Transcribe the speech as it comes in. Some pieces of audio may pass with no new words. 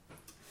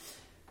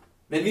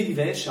Wenn wir in die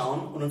Welt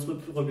schauen und uns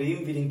mit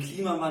Problemen wie dem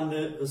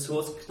Klimawandel,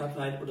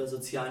 Ressourcenknappheit oder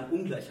sozialen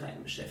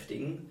Ungleichheiten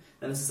beschäftigen,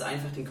 dann ist es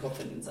einfach, den Kopf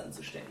in den Sand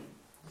zu stecken.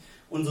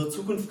 Unsere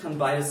Zukunft kann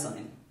beides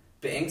sein,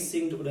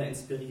 beängstigend oder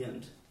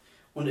inspirierend.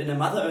 Und in der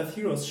Mother Earth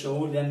Heroes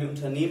Show lernen wir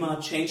Unternehmer,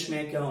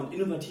 Changemaker und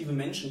innovative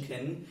Menschen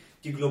kennen,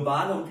 die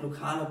globale und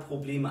lokale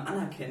Probleme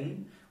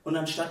anerkennen und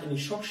anstatt in die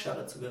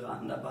Schockstarre zu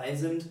geraten dabei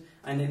sind,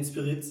 eine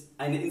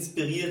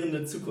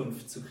inspirierende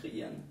Zukunft zu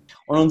kreieren.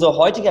 Und unser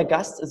heutiger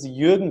Gast ist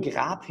Jürgen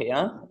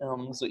Grabher,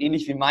 so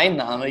ähnlich wie mein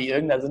Name,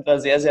 Jürgen, da sind wir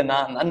sehr, sehr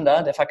nah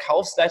aneinander, der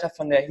Verkaufsleiter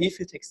von der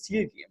HEFEL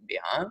Textil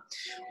GmbH.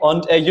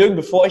 Und Jürgen,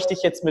 bevor ich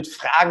dich jetzt mit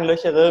Fragen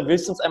löchere,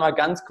 willst du uns einmal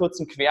ganz kurz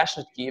einen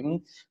Querschnitt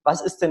geben?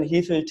 Was ist denn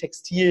HEFEL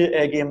Textil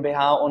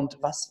GmbH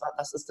und was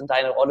ist denn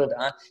deine Rolle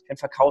da? Denn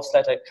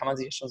Verkaufsleiter kann man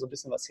sich ja schon so ein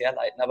bisschen was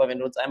herleiten, aber wenn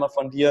du uns einmal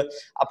von dir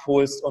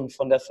abholst und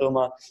von der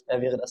Firma,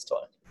 wäre das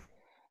toll.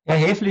 Ja,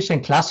 HEFEL ist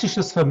ein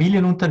klassisches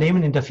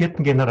Familienunternehmen in der 4.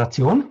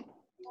 Generation,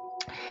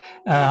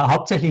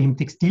 hauptsächlich im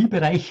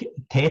Textilbereich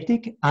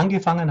tätig.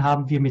 Angefangen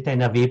haben wir mit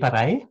einer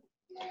Weberei,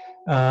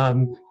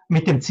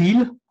 mit dem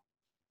Ziel,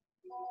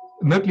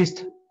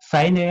 möglichst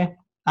feine,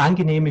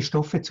 angenehme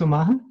Stoffe zu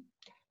machen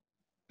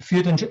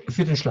für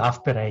den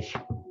Schlafbereich.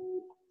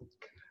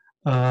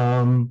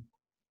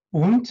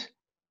 Und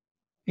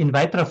in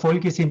weiterer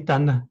Folge sind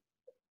dann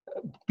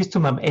bis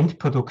zum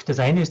Endprodukt. Das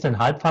eine ist ein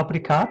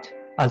Halbfabrikat,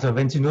 also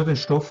wenn Sie nur den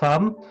Stoff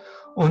haben,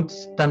 und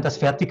dann das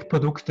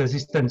Fertigprodukt, das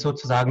ist dann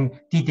sozusagen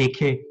die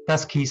Decke,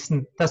 das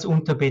Kissen, das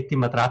Unterbett, die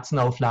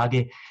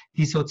Matratzenauflage,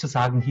 die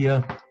sozusagen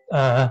hier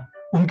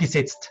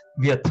umgesetzt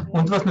wird.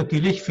 Und was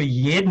natürlich für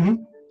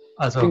jeden,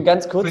 also...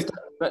 Ganz kurz,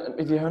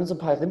 wir hören so ein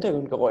paar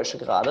Hintergrundgeräusche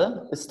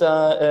gerade. Ist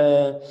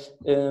da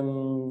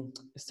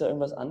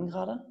irgendwas an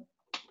gerade?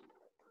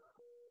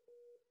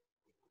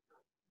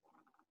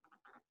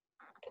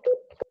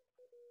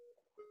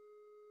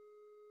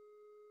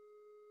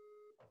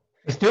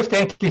 Es dürfte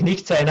eigentlich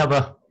nicht sein,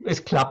 aber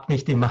es klappt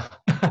nicht immer.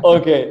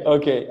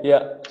 Okay,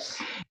 ja.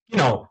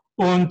 Genau.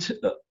 Und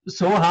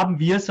so haben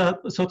wir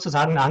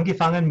sozusagen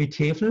angefangen mit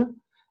HEFEL.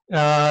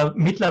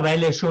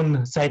 Mittlerweile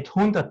schon seit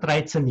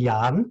 113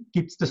 Jahren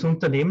gibt es das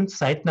Unternehmen,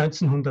 seit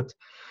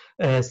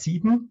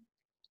 1907.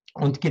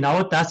 Und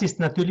genau das ist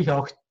natürlich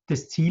auch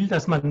das Ziel,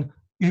 dass man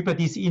über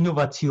diese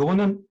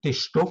Innovationen des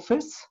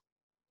Stoffes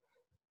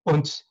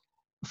und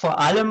vor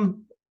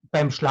allem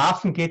beim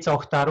Schlafen geht es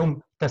auch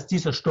darum, dass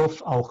dieser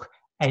Stoff auch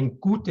ein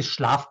gutes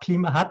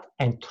Schlafklima hat,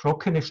 ein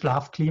trockenes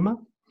Schlafklima.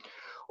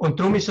 Und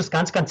darum ist es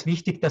ganz, ganz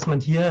wichtig, dass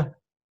man hier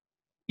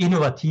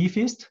innovativ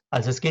ist.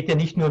 Also es geht ja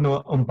nicht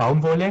nur um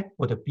Baumwolle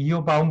oder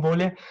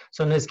Bio-Baumwolle,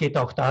 sondern es geht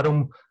auch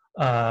darum,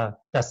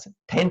 dass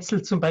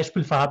Tencel zum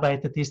Beispiel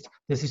verarbeitet ist.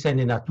 Das ist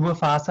eine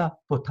Naturfaser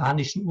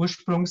botanischen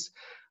Ursprungs,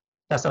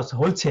 das aus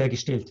Holz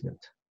hergestellt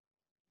wird.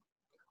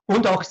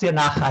 Und auch sehr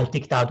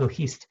nachhaltig dadurch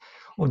ist.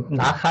 Und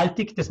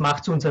nachhaltig, das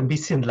macht es uns ein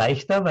bisschen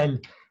leichter,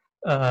 weil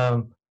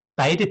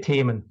beide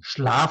Themen,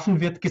 Schlafen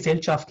wird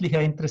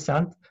gesellschaftlicher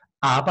interessant,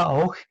 aber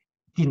auch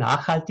die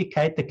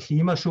Nachhaltigkeit, der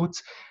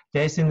Klimaschutz,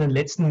 der ist in den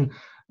letzten,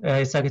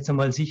 ich sage jetzt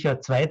einmal sicher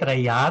 2-3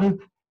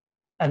 Jahren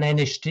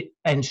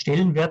einen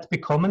Stellenwert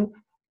bekommen,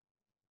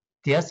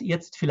 der es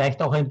jetzt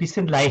vielleicht auch ein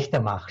bisschen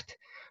leichter macht,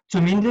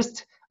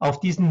 zumindest auf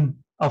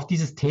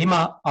dieses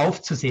Thema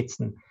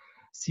aufzusetzen.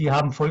 Sie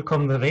haben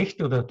vollkommen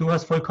recht oder du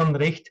hast vollkommen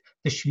recht.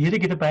 Das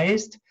Schwierige dabei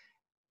ist,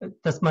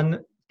 dass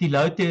man die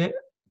Leute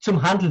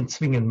zum Handeln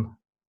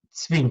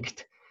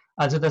zwingt.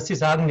 Also, dass sie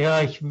sagen,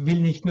 ja, ich will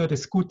nicht nur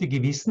das gute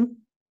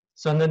Gewissen,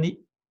 sondern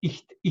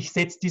ich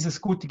setze dieses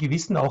gute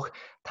Gewissen auch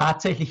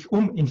tatsächlich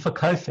um in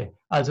Verkäufe.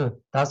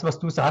 Also das, was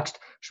du sagst,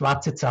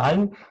 schwarze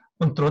Zahlen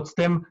und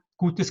trotzdem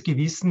gutes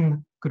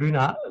Gewissen,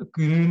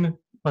 grün,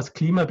 was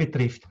Klima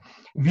betrifft.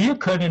 Wir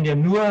können ja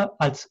nur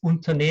als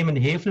Unternehmen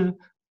HEFEL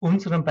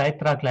unseren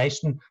Beitrag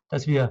leisten,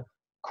 dass wir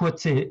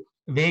kurze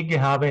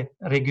Wege haben,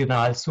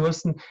 regional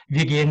sourcen.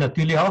 Wir gehen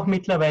natürlich auch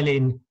mittlerweile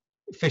in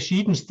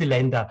verschiedenste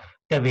Länder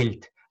der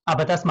Welt.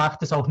 Aber das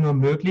macht es auch nur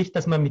möglich,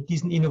 dass man mit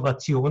diesen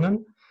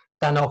Innovationen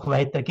dann auch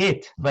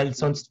weitergeht, weil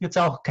sonst wird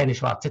es auch keine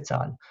schwarze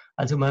Zahl.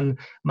 Also man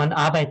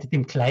arbeitet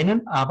im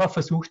Kleinen, aber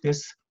versucht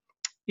es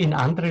in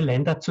andere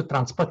Länder zu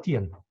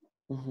transportieren.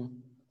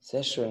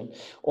 Sehr schön.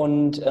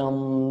 Und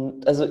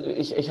also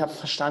ich habe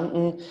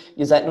verstanden,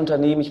 ihr seid ein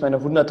Unternehmen, ich meine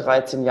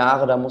 113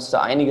 Jahre, da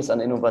musste einiges an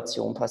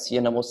Innovation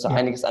passieren, da musste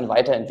einiges an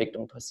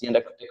Weiterentwicklung passieren.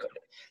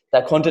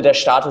 Da konnte der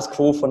Status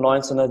quo von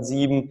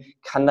 1907,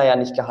 kann da ja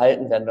nicht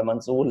gehalten werden, wenn man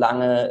so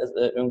lange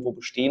irgendwo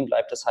bestehen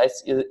bleibt. Das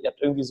heißt, ihr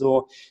habt irgendwie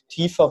so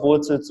tief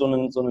verwurzelt so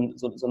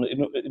eine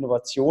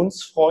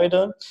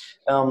Innovationsfreude,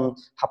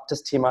 habt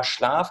das Thema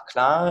Schlaf,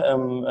 klar,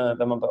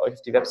 wenn man bei euch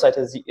auf die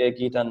Webseite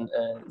geht, dann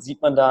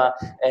sieht man da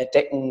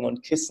Decken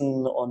und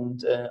Kissen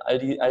und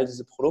all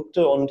diese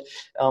Produkte und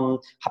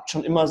habt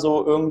schon immer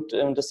so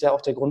das ist ja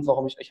auch der Grund,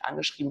 warum ich euch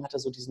angeschrieben hatte,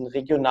 so diesen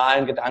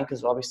regionalen Gedanke,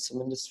 so habe ich es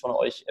zumindest von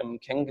euch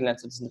kennengelernt,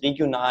 so diesen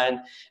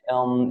regionalen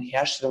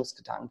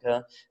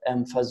Herstellungsgedanke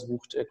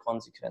versucht,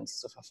 Konsequenz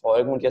zu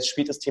verfolgen. Und jetzt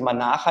spielt das Thema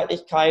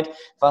Nachhaltigkeit,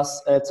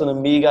 was zu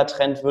einem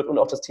Megatrend wird, und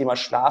auch das Thema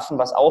Schlafen,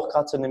 was auch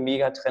gerade zu einem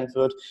Megatrend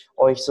wird,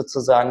 euch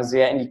sozusagen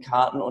sehr in die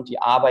Karten, und die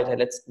Arbeit der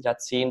letzten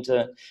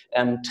Jahrzehnte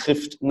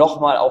trifft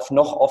nochmal auf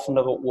noch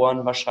offenere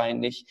Ohren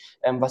wahrscheinlich,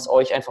 was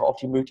euch einfach auch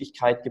die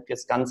Möglichkeit gibt,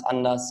 jetzt ganz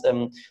anders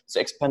zu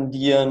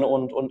expandieren,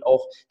 und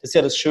auch, das ist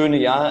ja das Schöne,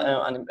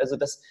 ja, also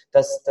dass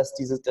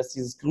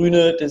dieses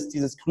grüne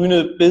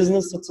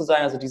Business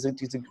sozusagen, also diese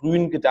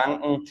grünen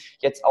Gedanken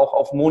jetzt auch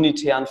auf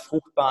monetären,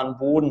 fruchtbaren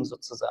Boden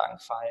sozusagen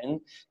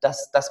fallen,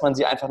 dass man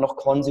sie einfach noch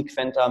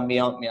konsequenter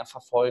mehr und mehr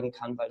verfolgen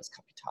kann, weil das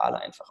Kapital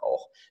einfach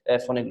auch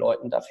von den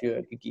Leuten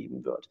dafür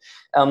gegeben wird.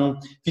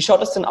 Wie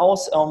schaut es denn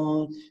aus,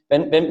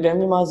 wenn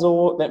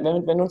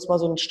du uns mal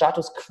so einen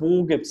Status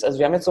Quo gibst? Also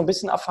wir haben jetzt so ein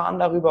bisschen erfahren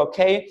darüber,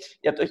 okay,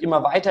 ihr habt euch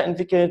immer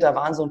weiterentwickelt, da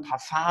waren so ein paar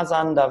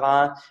Fasern, da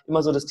war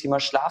immer so das Thema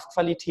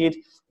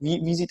Schlafqualität.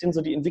 Wie sieht denn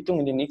so die Entwicklung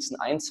in den nächsten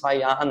 1-2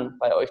 Jahren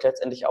bei euch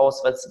letztendlich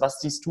aus? Was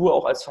siehst du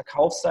auch als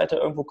Verkaufsseite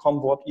irgendwo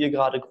kommen? Wo habt ihr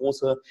gerade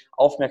große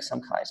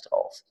Aufmerksamkeit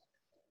drauf?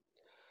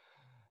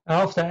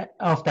 Auf der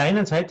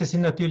einen Seite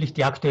sind natürlich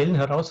die aktuellen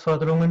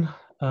Herausforderungen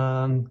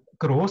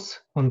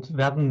groß und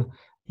werden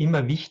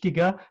immer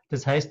wichtiger.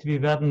 Das heißt,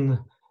 wir werden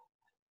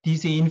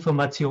diese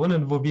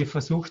Informationen, wo wir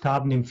versucht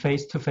haben, im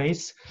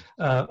Face-to-Face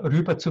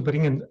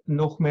rüberzubringen,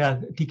 noch mehr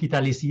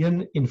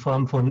digitalisieren in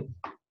Form von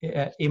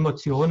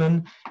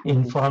Emotionen,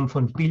 in Form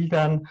von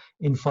Bildern,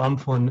 in Form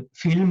von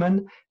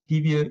Filmen,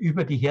 die wir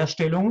über die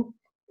Herstellung,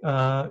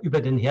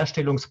 über den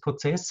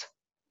Herstellungsprozess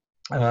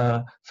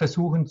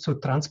versuchen zu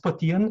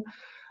transportieren.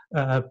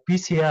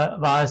 Bisher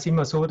war es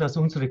immer so, dass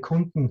unsere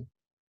Kunden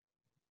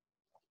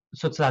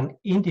sozusagen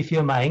in die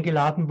Firma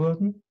eingeladen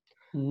wurden,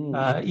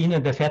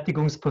 ihnen der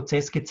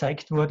Fertigungsprozess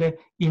gezeigt wurde,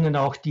 ihnen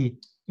auch die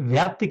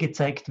Werte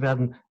gezeigt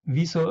werden,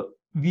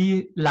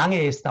 wie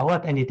lange es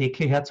dauert, eine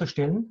Decke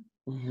herzustellen,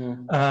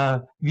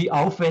 wie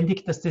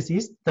aufwendig das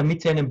ist,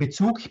 damit sie einen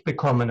Bezug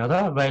bekommen,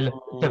 oder? Weil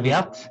der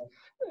Wert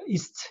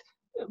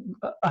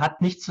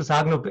hat nichts zu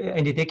sagen, ob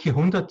eine Decke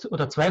 100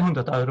 oder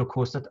 200 Euro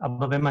kostet.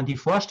 Aber wenn man die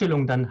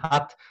Vorstellung dann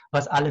hat,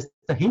 was alles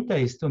dahinter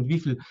ist und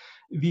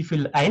wie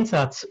viel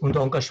Einsatz und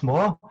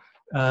Engagement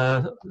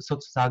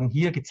sozusagen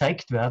hier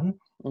gezeigt werden,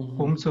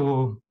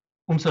 umso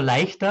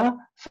leichter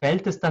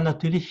fällt es dann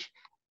natürlich,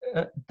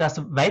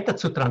 das weiter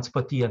zu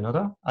transportieren,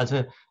 oder?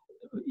 Also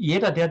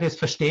jeder, der das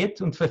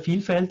versteht und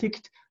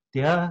vervielfältigt,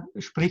 der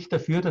spricht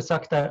dafür, der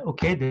sagt,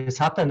 okay, das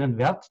hat einen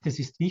Wert, das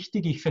ist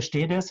wichtig, ich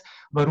verstehe das,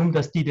 warum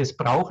die das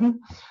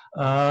brauchen.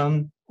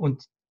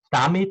 Und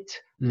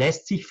damit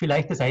lässt sich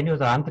vielleicht das eine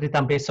oder andere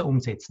dann besser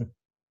umsetzen.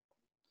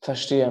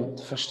 Verstehe.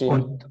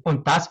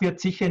 Und das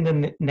wird sicher in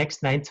den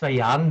nächsten 1-2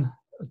 Jahren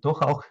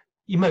doch auch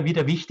immer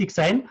wieder wichtig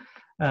sein.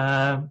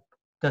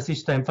 Das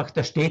ist einfach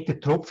der stete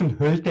Tropfen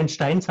höhlt den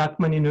Stein, sagt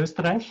man in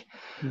Österreich.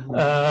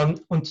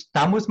 Und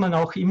da muss man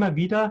auch immer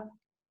wieder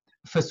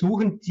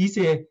versuchen,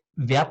 diese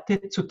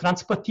Werte zu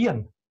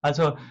transportieren.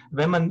 Also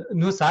wenn man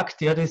nur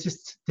sagt, ja,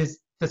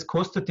 das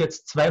kostet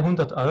jetzt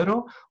 200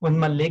 Euro und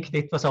man legt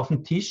etwas auf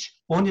den Tisch,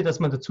 ohne dass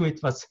man dazu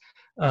etwas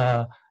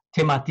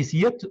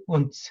thematisiert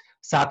und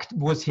sagt,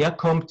 wo es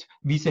herkommt,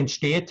 wie es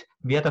entsteht,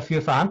 wer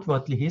dafür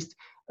verantwortlich ist.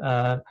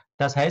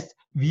 Das heißt,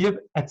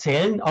 wir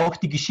erzählen auch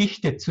die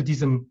Geschichte zu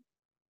diesem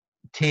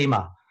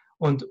Thema.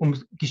 Und um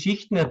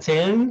Geschichten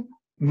erzählen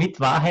mit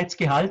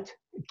Wahrheitsgehalt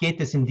geht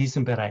es in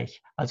diesem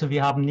Bereich. Also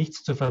wir haben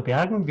nichts zu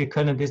verbergen, wir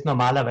können das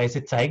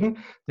normalerweise zeigen,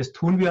 das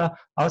tun wir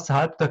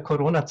außerhalb der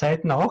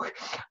Corona-Zeiten auch,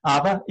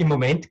 aber im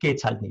Moment geht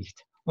es halt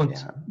nicht.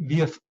 Und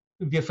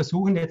wir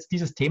versuchen jetzt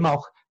dieses Thema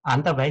auch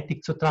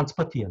anderweitig zu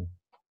transportieren.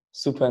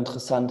 Super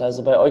interessant.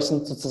 Also bei euch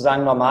sind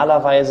sozusagen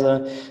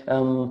normalerweise,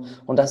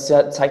 und das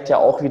zeigt ja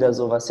auch wieder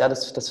sowas, ja,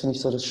 das finde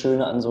ich so das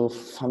Schöne an so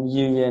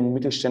Familien,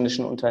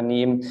 mittelständischen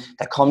Unternehmen.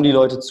 Da kommen die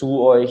Leute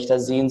zu euch, da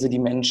sehen sie die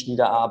Menschen, die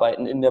da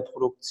arbeiten in der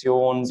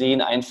Produktion,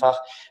 sehen einfach,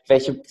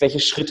 welche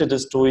Schritte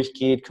das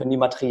durchgeht, können die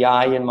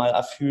Materialien mal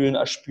erfühlen,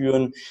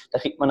 erspüren. Da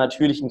kriegt man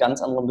natürlich einen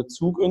ganz anderen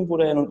Bezug irgendwo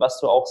dahin, und was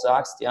du auch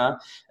sagst, ja,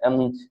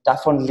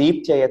 davon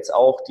lebt ja jetzt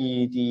auch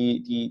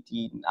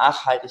die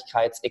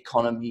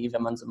Nachhaltigkeitseconomy,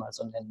 wenn man sie mal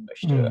so nennt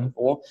möchte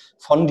irgendwo,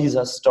 von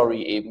dieser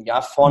Story eben,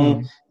 ja,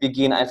 wir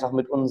gehen einfach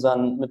mit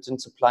den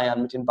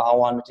Suppliern, mit den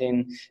Bauern, mit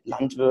den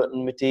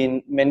Landwirten, mit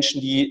den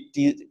Menschen, die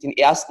den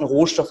ersten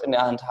Rohstoff in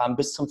der Hand haben,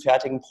 bis zum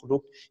fertigen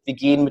Produkt. Wir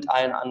gehen mit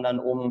allen anderen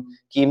um,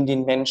 geben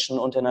den Menschen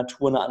und der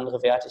Natur eine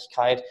andere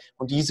Wertigkeit,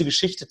 und diese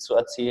Geschichte zu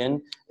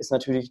erzählen, ist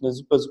natürlich eine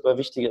super, super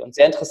wichtige und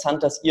sehr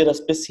interessant, dass ihr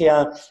das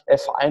bisher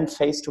vor allem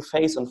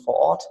face-to-face und vor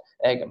Ort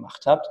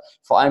gemacht habt.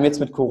 Vor allem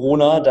jetzt mit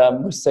Corona, da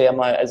müsst ihr ja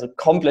mal also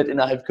komplett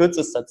innerhalb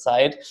kürzester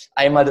Zeit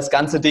einmal das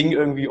ganze Ding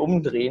irgendwie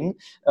umdrehen.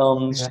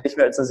 Stelle ich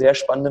mir als eine sehr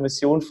spannende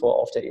Mission vor,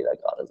 auf der ihr da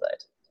gerade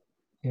seid.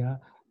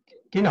 Ja,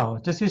 genau.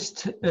 Das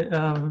ist,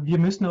 wir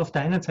müssen auf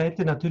der einen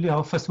Seite natürlich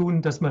auch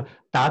versuchen, dass man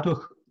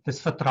dadurch das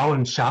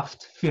Vertrauen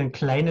schafft für ein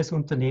kleines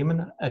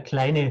Unternehmen,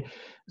 kleine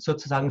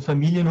sozusagen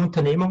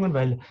Familienunternehmungen,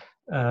 weil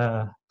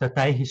der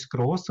Teich ist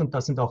groß und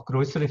da sind auch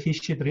größere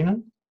Fische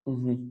drinnen.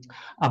 Mhm.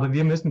 Aber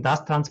wir müssen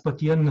das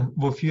transportieren,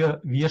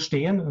 wofür wir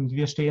stehen. Und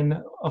wir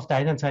stehen auf der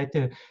einen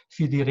Seite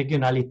für die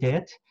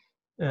Regionalität,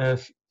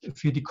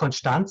 für die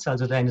Konstanz,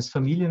 also eines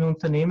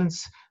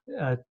Familienunternehmens,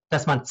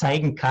 dass man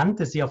zeigen kann,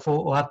 dass ja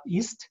vor Ort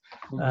ist,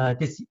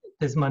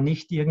 dass man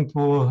nicht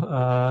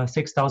irgendwo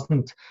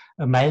 6000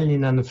 Meilen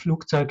in ein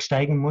Flugzeug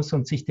steigen muss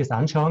und sich das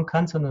anschauen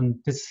kann,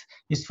 sondern das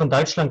ist von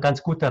Deutschland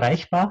ganz gut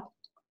erreichbar.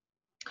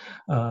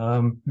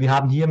 Wir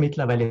haben hier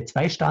mittlerweile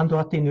 2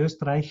 Standorte in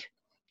Österreich.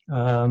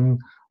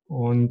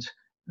 Und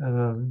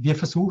wir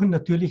versuchen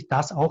natürlich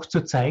das auch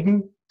zu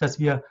zeigen, dass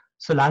wir,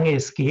 solange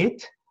es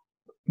geht,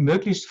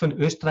 möglichst von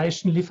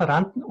österreichischen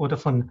Lieferanten oder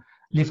von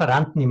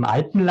Lieferanten im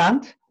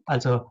Alpenland,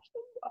 also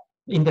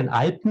in den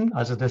Alpen,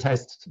 also das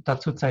heißt,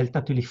 dazu zählt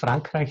natürlich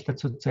Frankreich,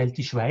 dazu zählt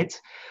die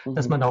Schweiz,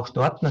 dass man auch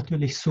dort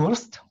natürlich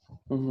sourced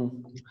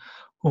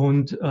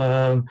und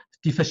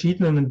die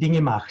verschiedenen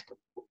Dinge macht.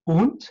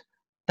 Und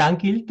dann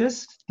gilt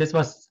es, das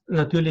was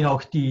natürlich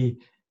auch die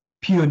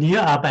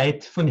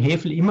Pionierarbeit von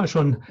HEFEL immer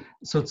schon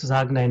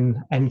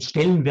sozusagen einen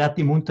Stellenwert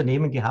im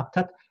Unternehmen gehabt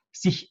hat,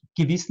 sich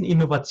gewissen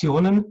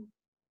Innovationen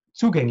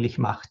zugänglich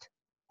macht.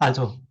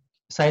 Also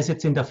sei es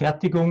jetzt in der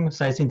Fertigung,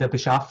 sei es in der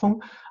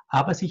Beschaffung,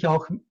 aber sich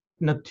auch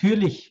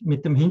natürlich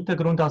mit dem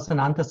Hintergrund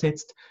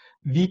auseinandersetzt,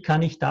 wie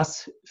kann ich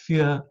das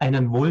für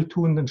einen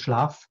wohltuenden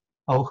Schlaf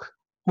auch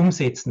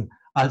umsetzen.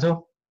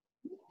 Also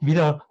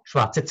wieder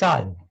schwarze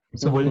Zahlen.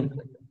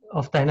 Sowohl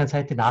auf der einen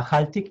Seite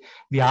nachhaltig,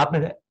 wir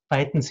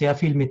arbeiten sehr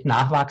viel mit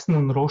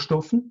nachwachsenden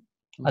Rohstoffen,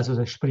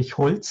 also sprich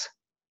Holz,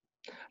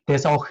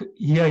 das auch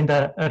hier in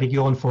der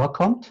Region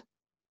vorkommt,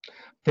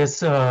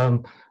 das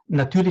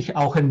natürlich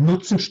auch einen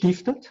Nutzen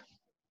stiftet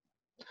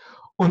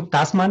und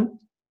dass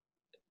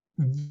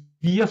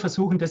wir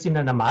versuchen, das in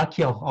einer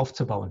Marke auch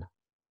aufzubauen.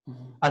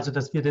 Also,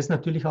 dass wir das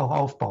natürlich auch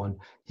aufbauen,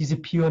 diese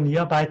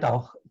Pionierarbeit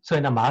auch zu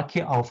einer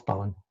Marke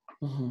aufbauen.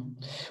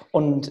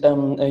 Und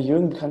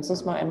Jürgen, du kannst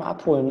uns mal einmal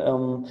abholen.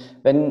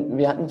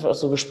 Wir hatten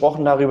so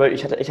gesprochen darüber,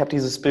 ich habe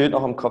dieses Bild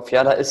noch im Kopf,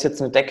 ja, da ist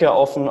jetzt eine Decke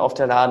offen auf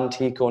der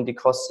Ladentheke und die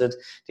kostet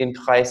den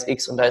Preis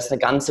X und da ist eine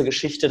ganze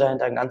Geschichte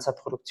dahinter, ein ganzer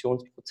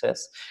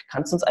Produktionsprozess.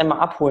 Kannst du uns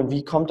einmal abholen,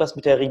 wie kommt das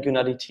mit der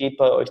Regionalität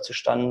bei euch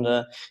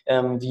zustande?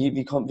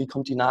 Wie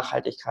kommt die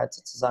Nachhaltigkeit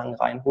sozusagen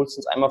rein? Holst du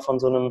uns einmal von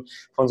so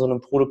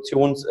einem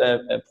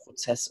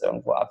Produktionsprozess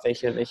irgendwo ab?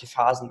 Welche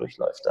Phasen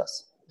durchläuft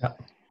das? Ja.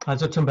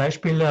 Also zum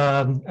Beispiel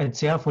ein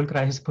sehr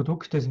erfolgreiches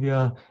Produkt, das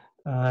wir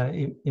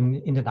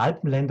in den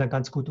Alpenländern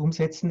ganz gut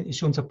umsetzen,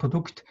 ist unser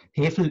Produkt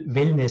HEFEL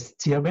Wellness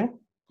Zirbe.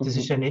 Das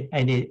ist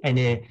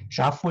eine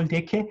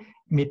Schafwolldecke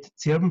mit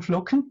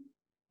Zirbenflocken.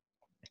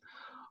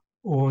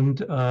 Und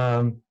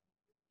wie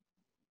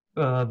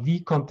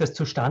kommt das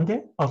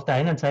zustande? Auf der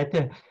einen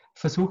Seite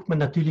versucht man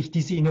natürlich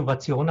diese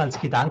Innovation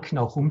als Gedanken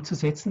auch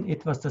umzusetzen,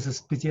 etwas, das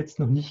es bis jetzt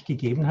noch nicht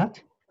gegeben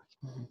hat.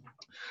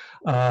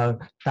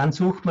 Dann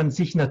sucht man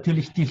sich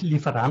natürlich die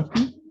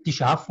Lieferanten. Die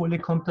Schafwolle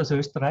kommt aus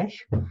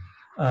Österreich.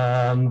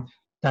 Dann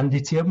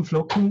die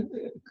Zirbenflocken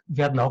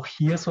werden auch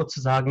hier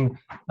sozusagen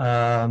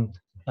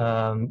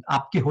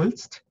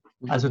abgeholzt.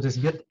 Also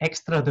das wird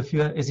extra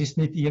dafür, es ist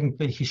nicht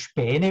irgendwelche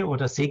Späne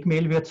oder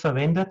Sägmehl wird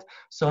verwendet,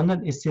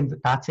 sondern es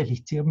sind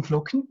tatsächlich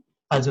Zirbenflocken.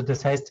 Also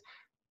das heißt,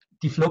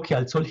 die Flocke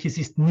als solches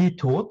ist nie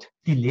tot,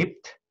 die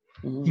lebt,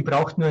 die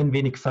braucht nur ein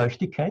wenig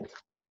Feuchtigkeit.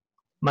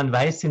 Man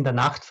weiß, in der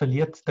Nacht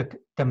verliert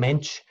der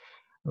Mensch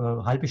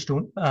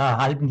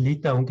halben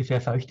Liter ungefähr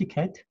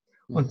Feuchtigkeit.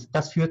 Und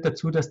das führt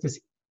dazu, dass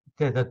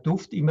der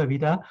Duft immer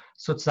wieder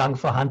sozusagen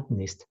vorhanden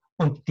ist.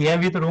 Und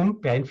der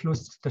wiederum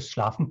beeinflusst das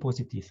Schlafen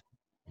positiv.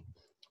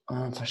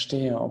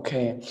 Verstehe,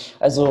 okay.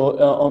 Also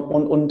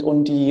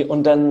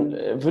und dann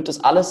wird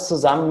das alles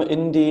zusammen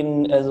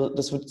also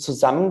das wird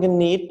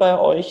zusammengenäht bei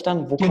euch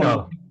dann? Wo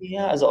Genau. kommt die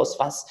her? Also aus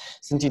was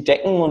sind die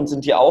Decken und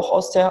sind die auch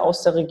aus der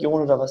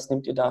Region oder was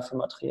nehmt ihr da für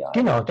Material?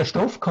 Genau, der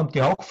Stoff kommt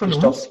ja auch von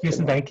uns. Wir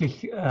sind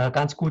eigentlich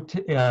ganz gut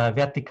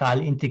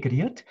vertikal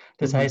integriert.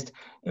 Das heißt,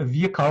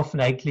 wir kaufen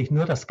eigentlich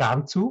nur das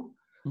Garn zu.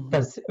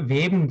 Das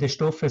Weben des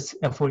Stoffes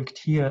erfolgt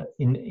hier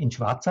in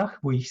Schwarzach,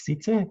 wo ich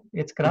sitze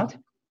jetzt gerade.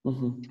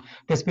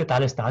 Das wird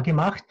alles da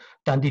gemacht.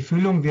 Dann die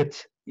Füllung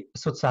wird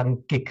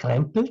sozusagen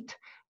gekrempelt,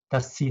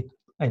 dass sie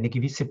eine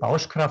gewisse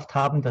Bauschkraft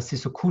haben, dass sie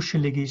so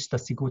kuschelig ist,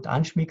 dass sie gut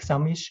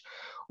anschmiegsam ist.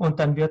 Und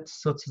dann wird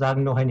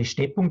sozusagen noch eine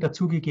Steppung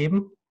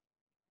dazugegeben.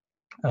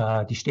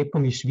 Die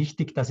Steppung ist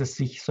wichtig, dass es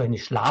sich so eine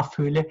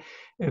Schlafhöhle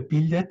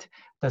bildet,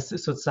 dass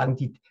sozusagen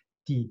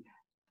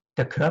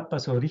der Körper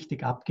so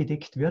richtig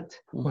abgedeckt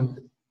wird und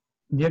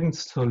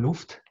nirgends so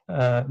Luft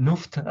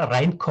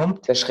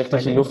reinkommt. Der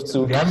schreckliche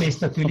Luftzug. Wärme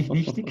ist natürlich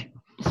wichtig.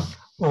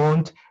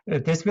 Und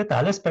das wird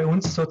alles bei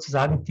uns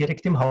sozusagen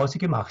direkt im Hause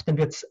gemacht. Dann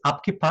wird es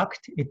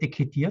abgepackt,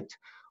 etikettiert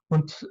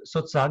und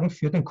sozusagen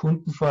für den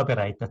Kunden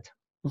vorbereitet.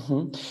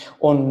 Mhm.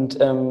 Und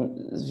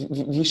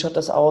wie schaut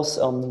das aus?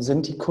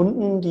 Sind die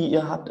Kunden, die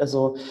ihr habt,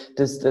 also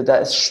da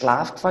ist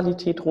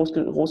Schlafqualität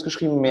groß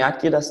geschrieben,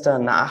 merkt ihr, dass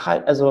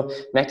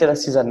merkt ihr,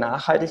 dass dieser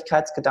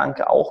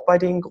Nachhaltigkeitsgedanke auch bei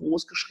denen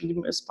groß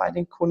geschrieben ist, bei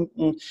den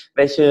Kunden?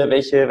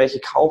 Welche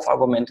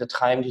Kaufargumente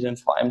treiben die denn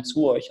vor allem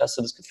zu euch? Hast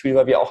du das Gefühl,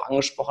 weil wir auch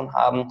angesprochen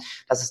haben,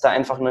 dass es da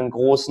einfach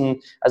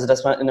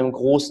dass man in einem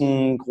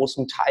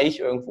großen Teich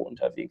irgendwo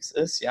unterwegs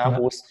ist, ja.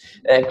 Wo es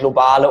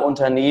globale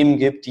Unternehmen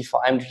gibt, die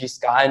vor allem durch die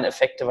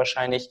Skaleneffekte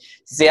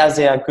wahrscheinlich sehr,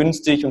 sehr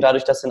günstig und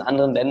dadurch, dass sie in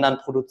anderen Ländern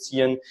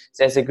produzieren,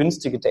 sehr, sehr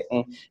günstige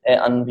Decken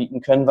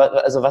anbieten können.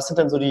 Also was sind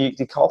denn so die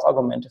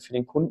Kaufargumente für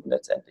den Kunden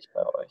letztendlich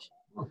bei euch?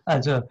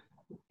 Also,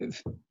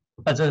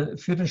 also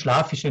für den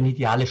Schlaf ist ein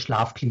ideales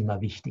Schlafklima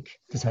wichtig.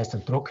 Das heißt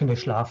ein trockenes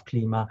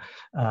Schlafklima,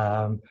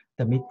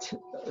 damit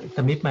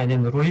man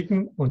einen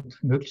ruhigen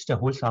und möglichst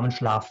erholsamen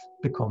Schlaf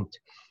bekommt.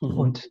 Mhm.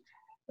 Und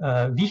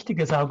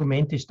wichtiges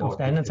Argument ist auf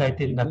der einen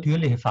Seite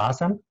natürliche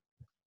Fasern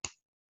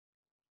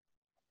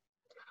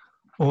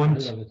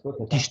und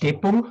die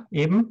Steppung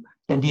eben,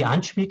 denn die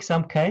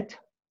Anschmiegsamkeit.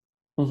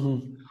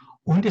 Mhm.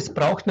 Und es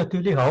braucht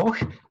natürlich auch,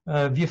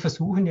 wir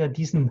versuchen ja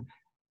diesen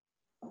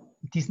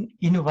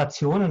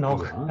Innovationen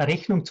auch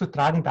Rechnung zu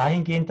tragen,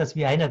 dahingehend, dass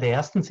wir einer der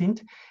Ersten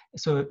sind,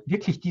 so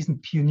wirklich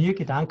diesen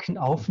Pioniergedanken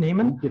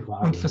aufnehmen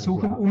und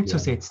versuchen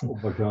umzusetzen.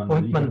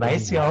 Und man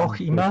weiß ja auch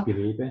immer,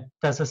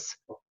 dass es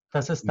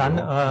dann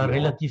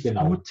relativ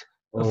gut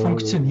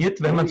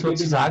funktioniert, wenn man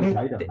sozusagen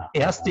der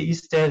Erste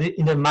ist, der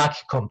in den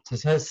Markt kommt.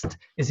 Das heißt,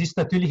 es ist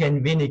natürlich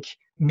ein wenig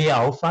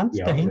mehr Aufwand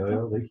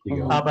dahinter,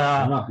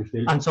 aber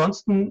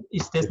ansonsten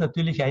ist das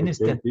natürlich eines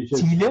der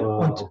Ziele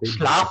und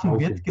Schlafen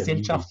wird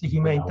gesellschaftlich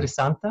immer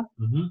interessanter.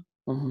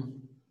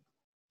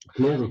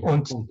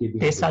 Und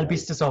deshalb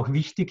ist es auch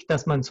wichtig,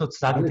 dass man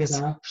sozusagen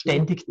das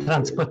ständig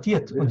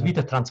transportiert und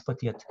wieder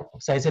transportiert.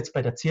 Sei es jetzt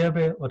bei der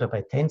Zirbe oder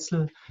bei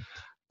Tänzel.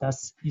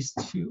 Das ist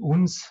für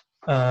uns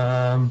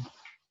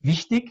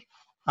wichtig,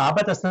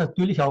 aber dass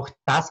natürlich auch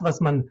das,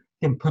 was man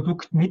dem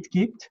Produkt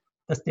mitgibt,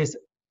 dass das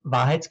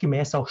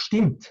wahrheitsgemäß auch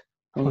stimmt.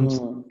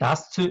 Und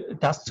das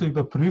zu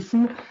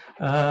überprüfen,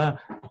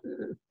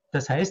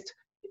 das heißt,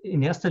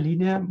 in erster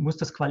Linie muss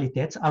das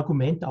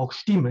Qualitätsargument auch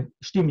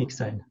stimmig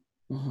sein.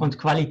 Und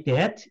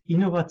Qualität,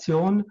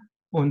 Innovation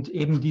und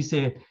eben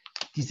diese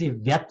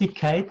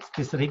Wertigkeit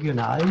des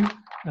Regionalen,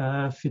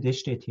 für das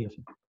steht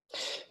HEFEL.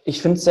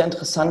 Ich finde es sehr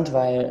interessant,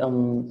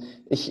 weil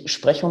ich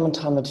spreche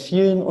momentan mit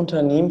vielen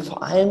Unternehmen,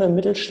 vor allem im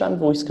Mittelstand,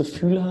 wo ich das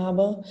Gefühl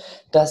habe,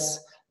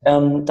 dass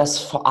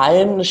vor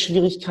allem eine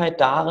Schwierigkeit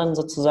darin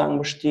sozusagen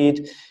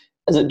besteht,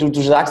 also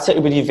du sagst ja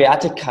über die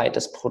Wertigkeit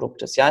des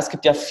Produktes, ja, es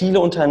gibt ja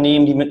viele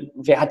Unternehmen, die mit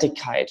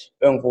Wertigkeit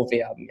irgendwo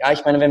werben, ja,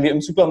 ich meine, wenn wir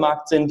im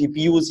Supermarkt sind, die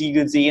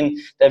Bio-Siegel sehen,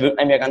 da wird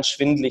einem ja ganz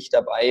schwindelig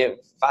dabei,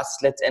 was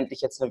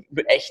letztendlich jetzt eine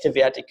echte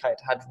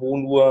Wertigkeit hat, wo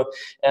nur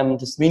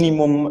das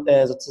Minimum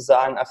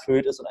sozusagen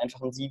erfüllt ist und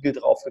einfach ein Siegel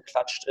drauf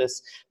geklatscht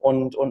ist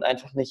und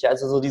einfach nicht,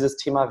 also so dieses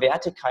Thema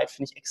Wertigkeit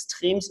finde ich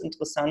extrem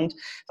interessant,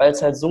 weil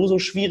es halt so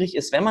schwierig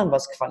ist, wenn man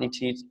was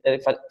qualitativ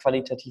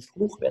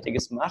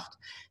Hochwertiges macht,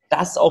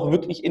 das auch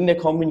wirklich in der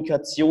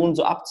Kommunikation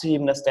so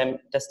abzuheben, dass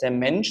der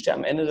Mensch, der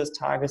am Ende des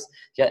Tages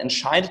ja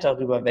entscheidet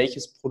darüber,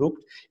 welches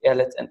Produkt er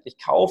letztendlich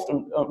kauft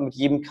und mit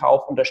jedem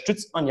Kauf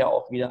unterstützt man ja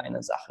auch wieder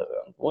eine Sache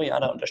irgendwo, ja,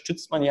 da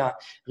unterstützt man ja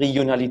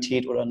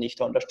Regionalität oder nicht,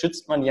 da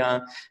unterstützt man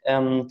ja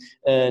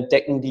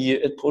Decken, die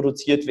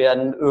produziert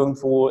werden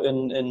irgendwo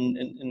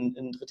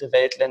in dritte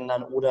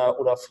Weltländern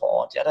oder vor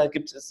Ort, ja, da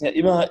gibt es ja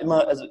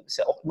immer, also ist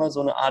ja auch immer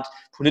so eine Art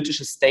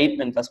politisches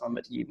Statement, was man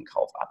mit jedem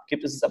Kauf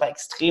abgibt. Es ist aber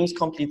extrem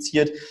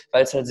kompliziert,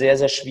 weil es halt sehr,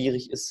 sehr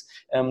schwierig ist,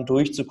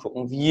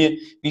 durchzugucken.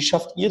 Wie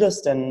schafft ihr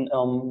das denn,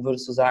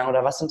 würdest du sagen?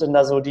 Oder was sind denn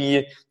da so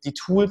die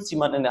Tools, die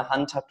man in der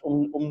Hand hat,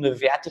 um eine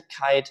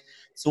Wertigkeit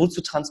so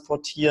zu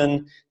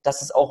transportieren,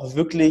 dass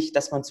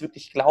man es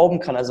wirklich glauben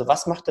kann? Also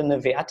was macht denn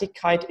eine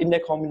Wertigkeit in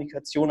der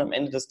Kommunikation am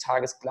Ende des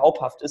Tages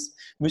glaubhaft ist?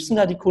 Müssen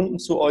da die Kunden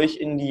zu euch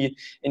in die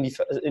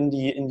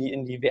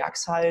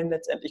Werkshallen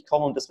letztendlich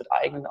kommen und das mit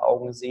eigenen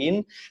Augen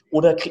sehen?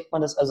 Oder kriegt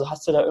man das, also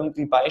hast du da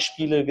irgendwie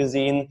Beispiele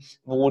gesehen,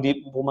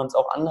 wo man es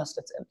auch anders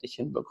letztendlich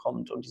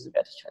hinbekommt und diese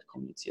Wertigkeit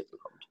kommuniziert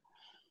bekommt?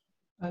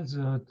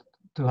 Also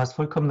du hast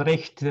vollkommen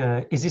recht.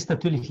 Es ist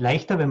natürlich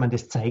leichter, wenn man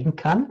das zeigen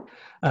kann.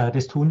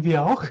 Das tun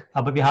wir auch.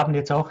 Aber wir haben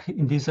jetzt auch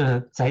in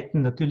dieser Zeit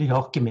natürlich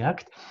auch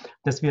gemerkt,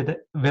 dass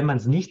wenn man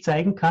es nicht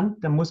zeigen kann,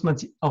 dann muss man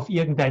es auf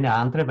irgendeine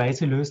andere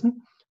Weise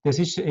lösen. Das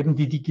ist eben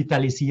die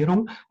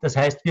Digitalisierung. Das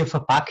heißt, wir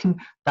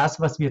verpacken das,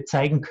 was wir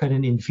zeigen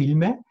können, in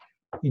Filme,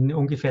 in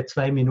ungefähr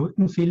 2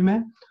 Minuten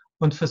Filme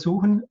und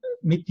versuchen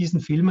mit diesen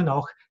Filmen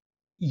auch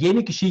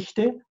jene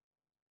Geschichte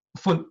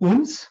von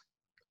uns,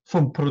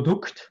 vom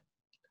Produkt,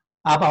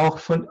 aber auch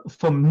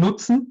vom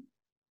Nutzen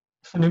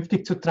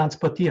vernünftig zu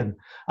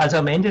transportieren. Also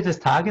am Ende des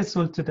Tages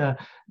sollte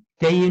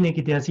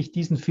derjenige, der sich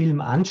diesen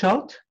Film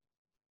anschaut,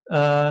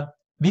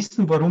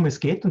 wissen, worum es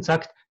geht und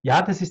sagt,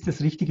 ja, das ist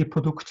das richtige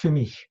Produkt für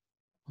mich.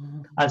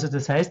 Also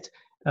das heißt,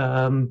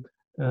 wir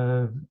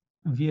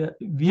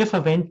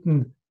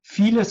verwenden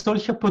viele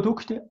solcher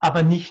Produkte,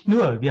 aber nicht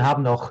nur. Wir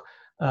haben auch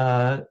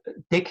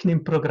Decken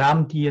im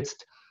Programm, die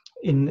jetzt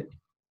in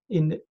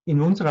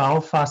unserer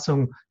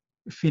Auffassung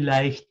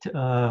vielleicht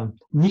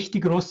nicht die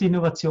große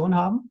Innovation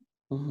haben,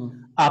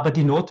 aber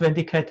die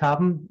Notwendigkeit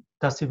haben,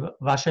 dass sie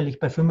wahrscheinlich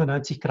bei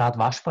 95 Grad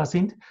waschbar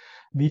sind,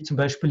 wie zum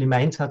Beispiel im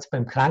Einsatz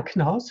beim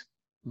Krankenhaus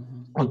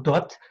und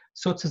dort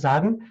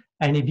sozusagen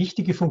eine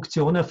wichtige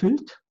Funktion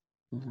erfüllt,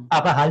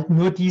 aber halt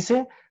nur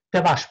diese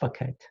der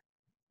Waschbarkeit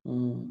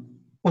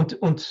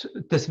und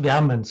des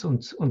Wärmens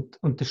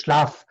und des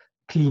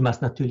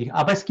Schlafklimas natürlich.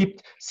 Aber es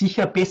gibt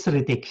sicher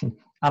bessere Decken.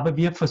 Aber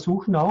wir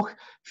versuchen auch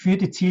für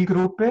die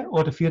Zielgruppe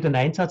oder für den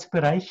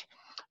Einsatzbereich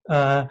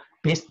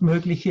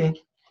bestmögliche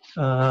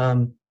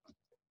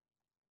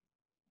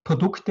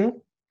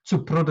Produkte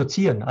zu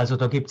produzieren. Also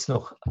da gibt es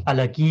noch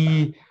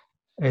Allergie,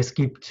 es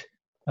gibt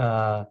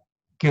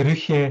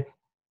Gerüche,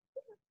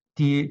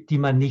 die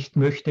man nicht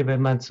möchte,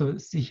 wenn man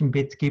sich im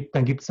Bett gibt.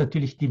 Dann gibt es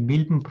natürlich die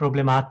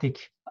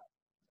Milbenproblematik,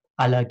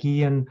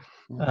 Allergien.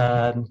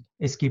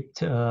 Es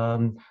gibt,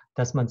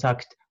 dass man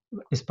sagt,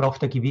 es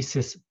braucht eine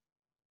gewisse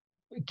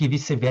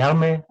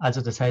Wärme.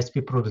 Also das heißt,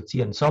 wir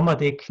produzieren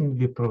Sommerdecken,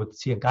 wir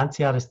produzieren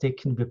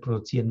Ganzjahresdecken, wir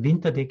produzieren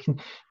Winterdecken.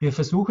 Wir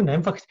versuchen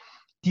einfach,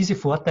 diese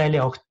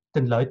Vorteile auch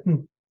den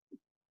Leuten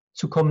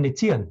zu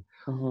kommunizieren.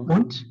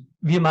 Und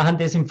wir machen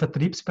das im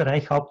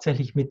Vertriebsbereich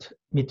hauptsächlich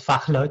mit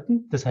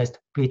Fachleuten, das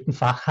heißt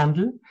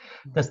Fachhandel,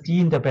 dass die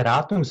in der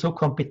Beratung so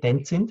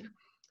kompetent sind,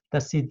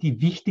 dass sie die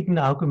wichtigen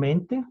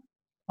Argumente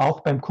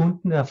auch beim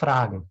Kunden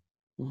erfragen.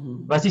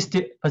 Was ist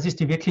dir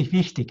wirklich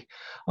wichtig?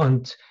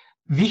 Und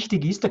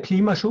wichtig ist der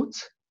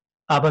Klimaschutz,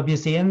 aber wir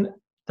sehen,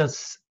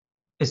 dass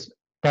es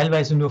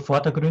teilweise nur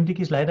vordergründig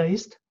ist, leider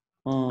ist.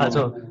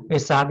 Also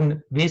es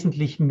sagen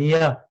wesentlich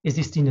mehr, es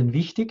ist ihnen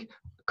wichtig,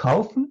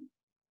 kaufen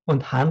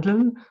und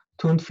handeln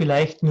tun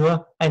vielleicht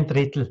nur ein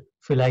Drittel,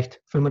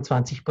 vielleicht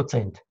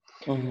 25%.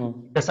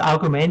 Das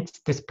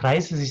Argument des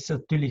Preises ist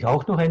natürlich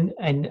auch noch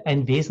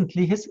ein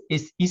wesentliches.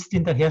 Es ist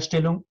in der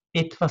Herstellung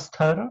etwas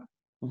teurer,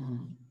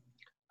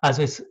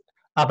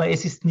 aber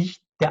es ist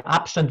nicht, der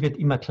Abstand wird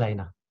immer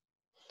kleiner.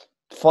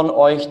 Von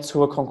euch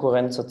zur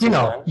Konkurrenz sozusagen.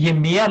 Genau, je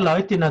mehr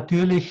Leute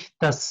natürlich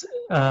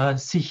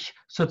sich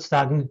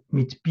sozusagen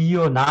mit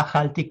Bio,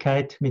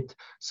 Nachhaltigkeit, mit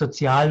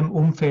sozialem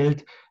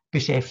Umfeld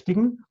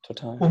beschäftigen,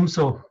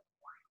 umso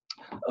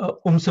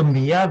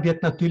mehr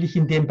wird natürlich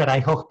in dem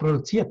Bereich auch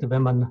produziert.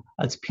 Wenn man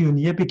als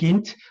Pionier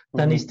beginnt,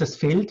 dann ist das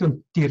Feld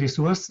und die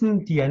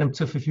Ressourcen, die einem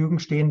zur Verfügung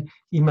stehen,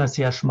 immer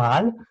sehr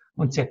schmal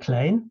und sehr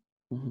klein.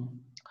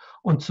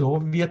 Und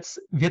so wird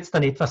es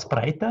dann etwas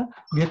breiter,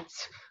 wird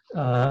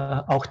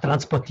auch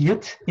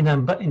transportiert in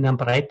einem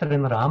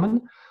breiteren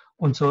Rahmen.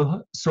 Und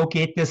so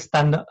geht es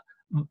dann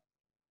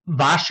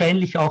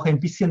wahrscheinlich auch ein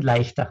bisschen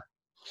leichter.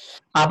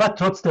 Aber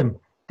trotzdem,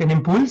 den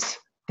Impuls,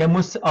 der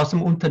muss aus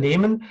dem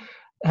Unternehmen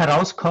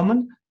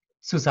herauskommen,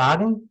 zu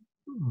sagen,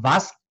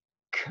 was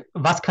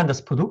kann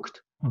das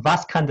Produkt,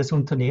 was kann das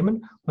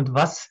Unternehmen und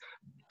was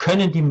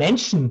können die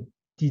Menschen,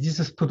 die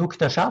dieses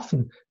Produkt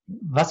erschaffen,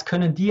 was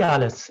können die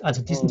alles?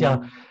 Also die sind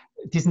ja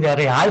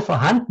real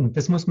vorhanden,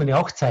 das muss man ja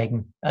auch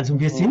zeigen. Also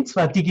wir sind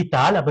zwar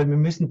digital, aber wir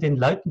müssen den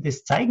Leuten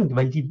das zeigen,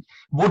 weil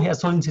woher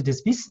sollen sie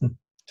das wissen?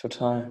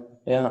 Total,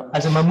 ja.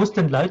 Also man muss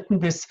den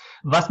Leuten das,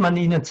 was man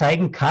ihnen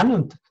zeigen kann,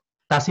 und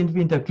da sind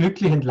wir in der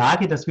glücklichen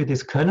Lage, dass wir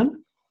das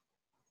können,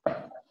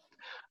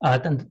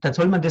 dann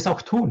soll man das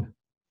auch tun.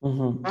 So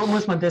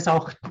muss man das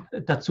auch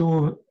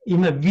dazu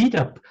immer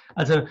wieder,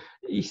 also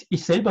ich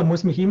selber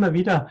muss mich immer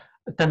wieder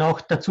dann auch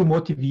dazu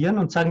motivieren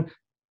und sagen,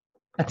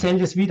 erzähl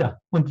das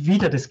wieder und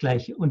wieder das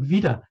Gleiche und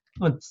wieder.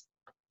 Und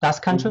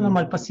das kann schon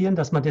einmal passieren,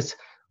 dass man das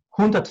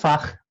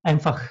 100-fach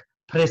einfach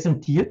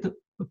präsentiert,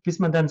 bis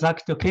man dann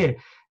sagt, okay,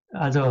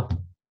 also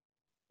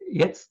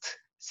jetzt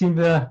sind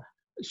wir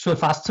schon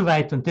fast so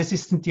weit. Und das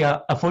sind die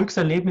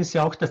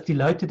Erfolgserlebnisse auch, dass die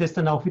Leute das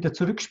dann auch wieder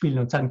zurückspielen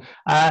und sagen,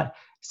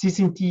 sie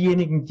sind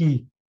diejenigen,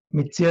 die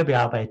mit Zirbe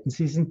arbeiten,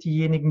 sie sind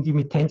diejenigen, die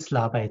mit Tencel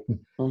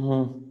arbeiten,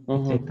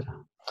 etc.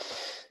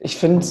 Ich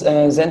finde es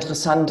sehr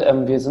interessant.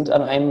 Wir sind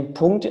an einem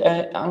Punkt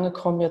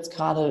angekommen jetzt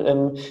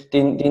gerade,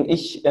 den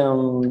ich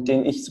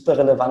super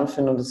relevant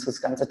finde, und das ist das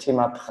ganze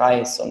Thema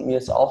Preis. Und mir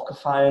ist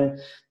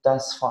aufgefallen,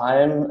 dass vor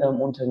allem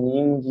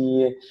Unternehmen,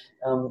 die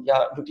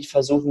wirklich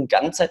versuchen,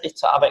 ganzheitlich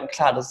zu arbeiten,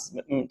 klar, da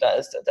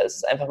ist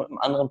es einfach mit einem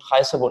anderen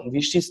Preis verbunden.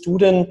 Wie stehst du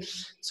denn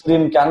zu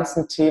dem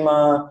ganzen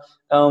Thema,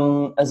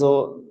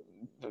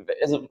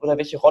 oder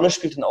welche Rolle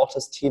spielt denn auch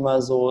das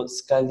Thema so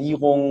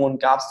Skalierung, und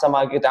gab es da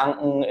mal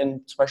Gedanken,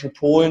 in zum Beispiel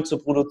Polen zu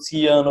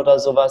produzieren oder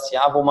sowas,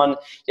 ja, wo man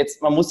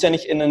muss ja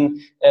nicht in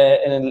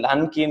ein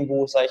Land gehen,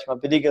 wo es, sage ich mal,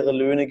 billigere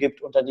Löhne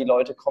gibt und dann die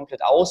Leute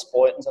komplett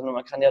ausbeuten, sondern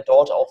man kann ja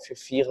dort auch für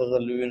fairere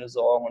Löhne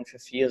sorgen und für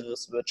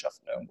faireres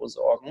Wirtschaften irgendwo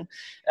sorgen.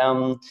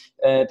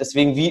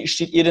 Deswegen, wie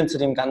steht ihr denn zu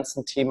dem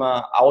ganzen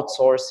Thema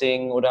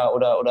Outsourcing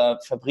oder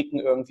Fabriken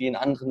irgendwie in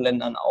anderen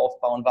Ländern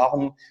aufbauen?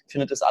 Warum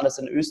findet das alles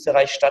in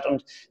Österreich statt,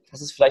 und was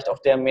ist vielleicht auch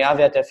der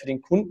Mehrwert, der für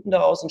den Kunden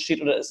daraus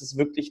entsteht, oder ist es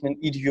wirklich ein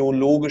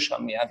ideologischer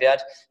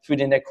Mehrwert, für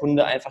den der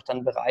Kunde einfach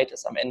dann bereit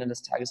ist, am Ende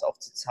des Tages auch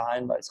zu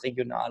zahlen, weil es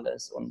regional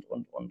ist und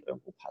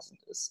irgendwo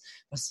passend ist?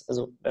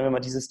 Also wenn wir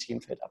mal dieses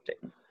Themenfeld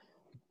abdecken.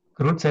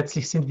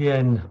 Grundsätzlich sind wir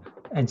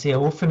ein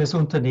sehr offenes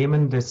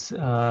Unternehmen, das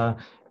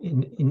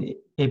in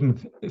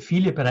eben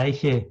viele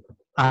Bereiche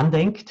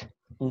andenkt,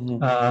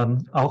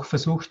 auch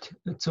versucht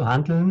zu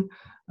handeln.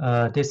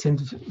 Das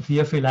sind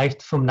wir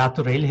vielleicht vom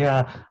Naturell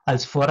her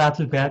als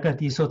Vorarlberger,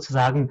 die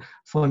sozusagen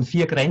von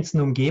 4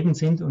 Grenzen umgeben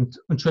sind und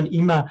schon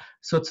immer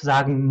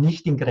sozusagen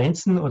nicht in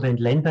Grenzen oder in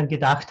Ländern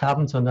gedacht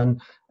haben,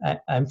 sondern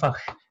einfach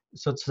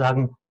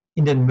sozusagen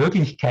in den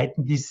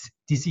Möglichkeiten, die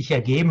sich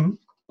ergeben.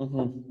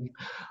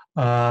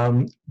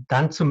 Dann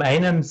zum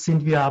einen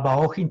sind wir aber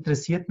auch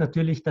interessiert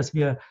natürlich, dass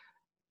wir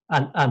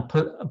an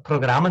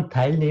Programmen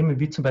teilnehmen,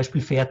 wie zum Beispiel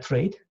Fair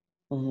Trade.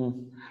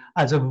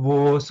 Also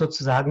wo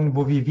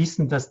wir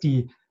wissen, dass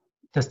die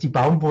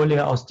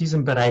Baumwolle aus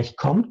diesem Bereich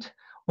kommt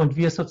und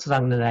wir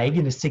sozusagen ein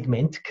eigenes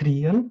Segment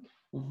kreieren.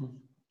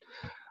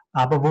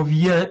 Aber wo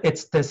wir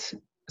jetzt das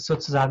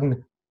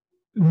sozusagen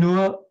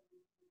nur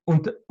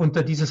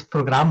unter dieses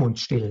Programm uns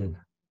stellen.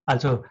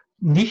 Also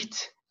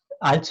nicht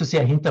allzu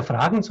sehr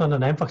hinterfragen,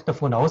 sondern einfach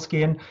davon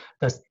ausgehen,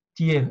 dass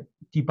die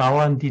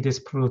Bauern, die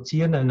das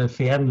produzieren, einen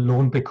fairen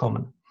Lohn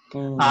bekommen.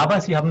 Aber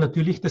sie haben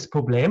natürlich das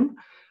Problem,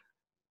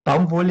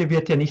 Baumwolle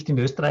wird ja nicht in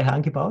Österreich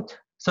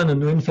angebaut, sondern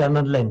nur in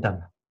fernen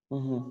Ländern.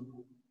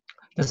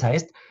 Das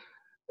heißt,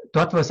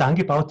 dort, wo es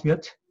angebaut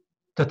wird,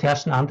 dort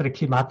herrschen andere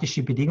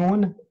klimatische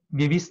Bedingungen.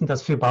 Wir wissen,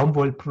 dass für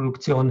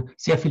Baumwollproduktion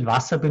sehr viel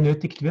Wasser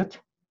benötigt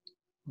wird.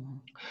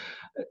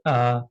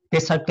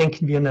 Deshalb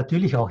denken wir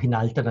natürlich auch in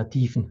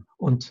Alternativen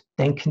und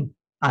denken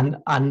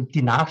an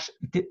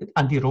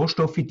die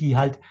Rohstoffe, die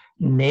halt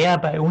näher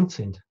bei uns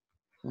sind.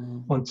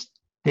 Und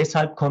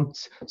deshalb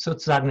kommt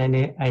sozusagen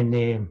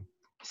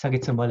ich sage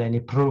jetzt einmal,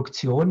 eine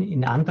Produktion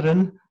in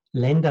anderen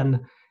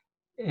Ländern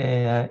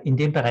in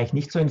dem Bereich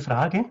nicht so in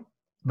Frage,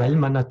 weil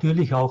man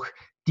natürlich auch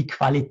die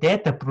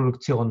Qualität der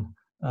Produktion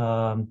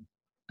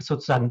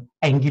sozusagen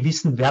einen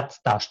gewissen Wert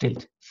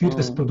darstellt für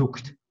das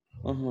Produkt.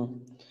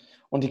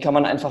 Und die kann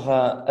man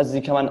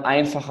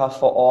einfacher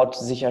vor Ort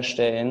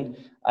sicherstellen,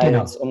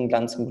 als um den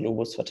ganzen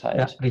Globus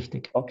verteilt. Ja,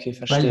 richtig. Okay,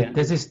 verstehe. Weil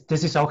das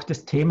ist auch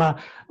das Thema,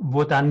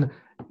 wo dann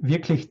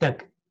wirklich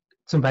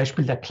zum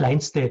Beispiel der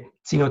kleinste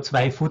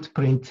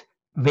CO2-Footprint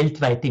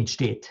weltweit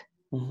entsteht.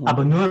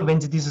 Aber nur, wenn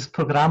Sie dieses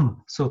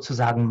Programm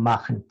sozusagen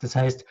machen. Das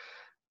heißt,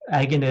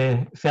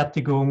 eigene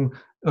Fertigung,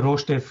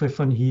 Rohstoffe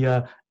von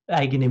hier,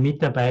 eigene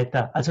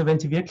Mitarbeiter. Also wenn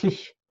Sie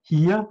wirklich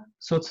hier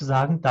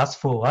sozusagen das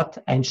vor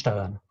Ort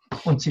einsteuern.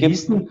 Und Sie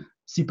wissen,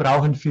 Sie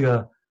brauchen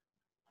für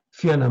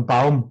einen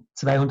Baum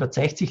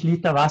 260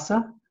 Liter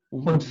Wasser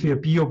und für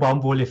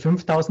Bio-Baumwolle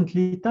 5000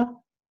 Liter.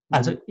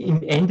 Also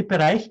im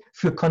Endbereich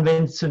für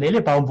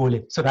konventionelle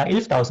Baumwolle sogar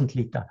 11.000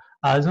 Liter.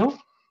 Also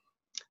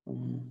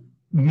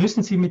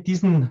müssen Sie mit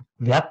diesen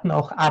Werten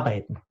auch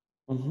arbeiten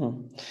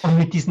und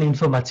mit diesen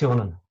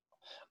Informationen.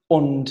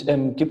 Und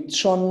gibt es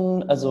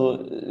schon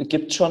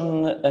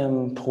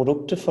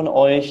Produkte von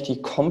euch,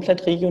 die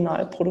komplett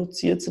regional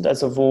produziert sind,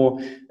 also wo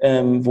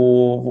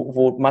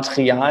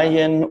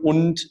Materialien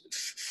und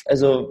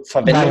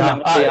Verwendung der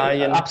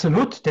Materialien?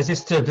 Absolut. Das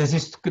ist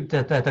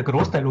der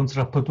Großteil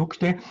unserer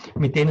Produkte,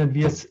 mit denen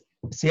wir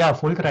sehr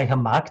erfolgreich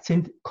am Markt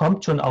sind,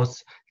 kommt schon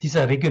aus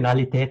dieser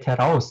Regionalität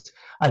heraus.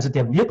 Also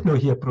der wird nur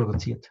hier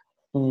produziert.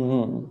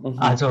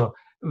 Also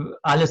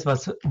alles,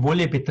 was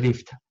Wolle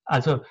betrifft.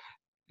 Also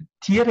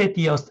Tiere,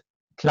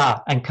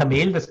 klar, ein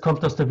Kamel, das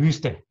kommt aus der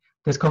Wüste,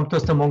 das kommt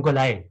aus der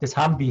Mongolei, das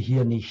haben wir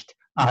hier nicht.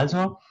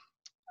 Also,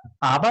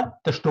 aber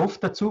der Stoff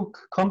dazu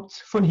kommt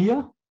von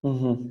hier,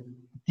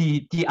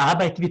 die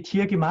Arbeit wird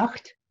hier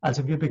gemacht,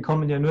 also wir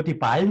bekommen ja nur die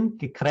Ballen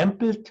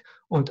gekrempelt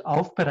und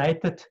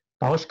aufbereitet,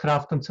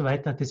 Bauschkraft und so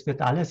weiter, das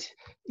wird alles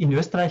in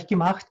Österreich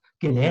gemacht,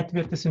 genäht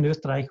wird es in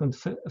Österreich und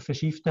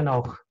verschifft dann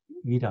auch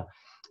wieder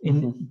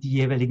in die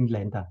jeweiligen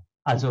Länder.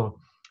 Also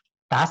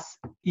das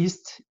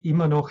ist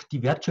immer noch,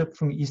 die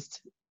Wertschöpfung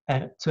ist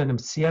zu einem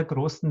sehr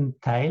großen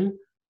Teil,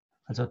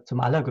 also zum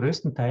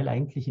allergrößten Teil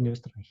eigentlich in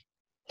Österreich.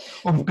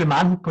 Und bei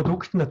manchen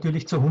Produkten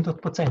natürlich zu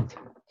 100%.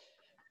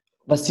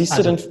 Was siehst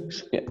du denn?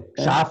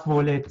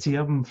 Schafwolle,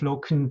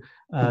 Zirbenflocken,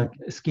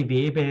 das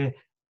Gewebe,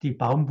 die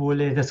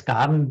Baumwolle, das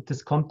Garn,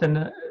 das kommt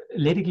dann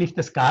lediglich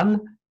das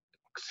Garn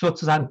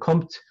sozusagen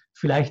kommt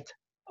vielleicht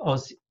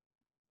aus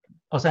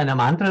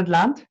einem anderen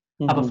Land,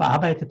 aber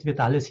verarbeitet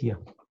wird alles hier.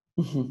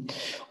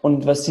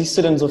 Und was siehst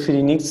du denn so für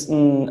die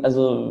nächsten,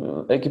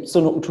 also gibt es so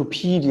eine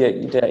Utopie,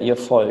 der ihr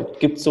folgt?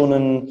 Gibt es so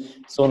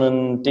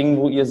einen Ding,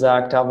 wo ihr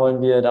sagt, da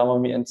wollen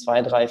wir in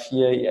 2, 3,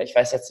 4, ich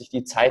weiß jetzt nicht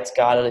die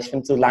Zeitskala, ich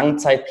finde so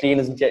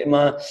Langzeitpläne sind ja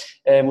immer,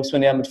 muss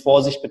man ja mit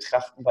Vorsicht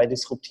betrachten bei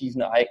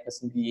disruptiven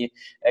Ereignissen wie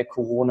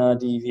Corona,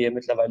 die wir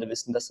mittlerweile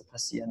wissen, dass sie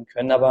passieren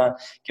können. Aber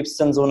gibt es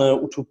dann so eine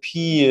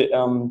Utopie,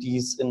 die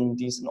es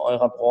in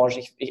eurer Branche,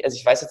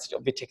 ich weiß jetzt nicht,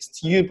 ob wir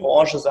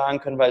Textilbranche sagen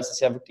können, weil es ist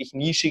ja wirklich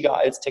nischiger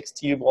als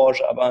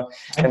Textilbranche, aber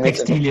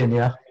Textilien,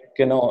 ja.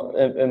 Genau,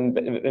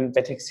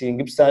 bei Textilien.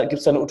 Gibt es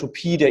da eine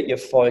Utopie, der ihr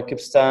folgt?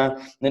 Gibt es da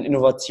einen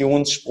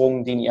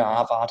Innovationssprung, den ihr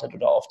erwartet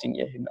oder auf den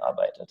ihr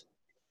hinarbeitet?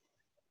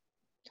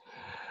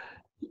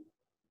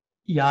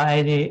 Ja,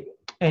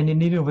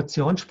 einen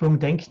Innovationssprung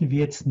denken wir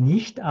jetzt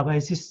nicht, aber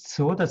es ist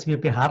so, dass wir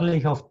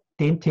beharrlich auf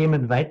den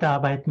Themen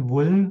weiterarbeiten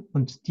wollen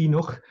und die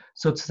noch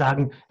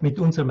sozusagen mit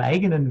unserem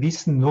eigenen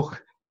Wissen noch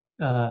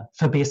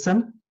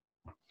verbessern,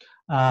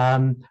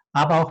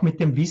 aber auch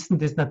mit dem Wissen,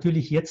 das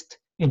natürlich jetzt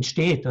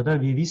entsteht,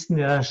 oder? Wir wissen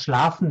ja,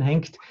 Schlafen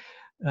hängt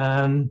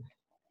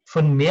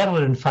von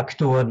mehreren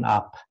Faktoren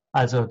ab.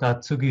 Also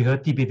dazu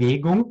gehört die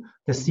Bewegung.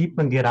 Das sieht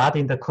man gerade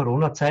in der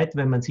Corona-Zeit,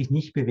 wenn man sich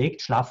nicht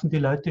bewegt, schlafen die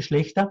Leute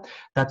schlechter.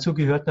 Dazu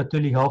gehört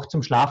natürlich auch,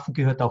 zum Schlafen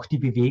gehört auch die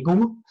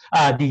Bewegung,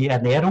 die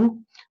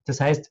Ernährung. Das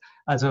heißt,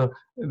 also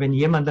wenn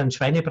jemand einen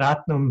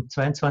Schweinebraten um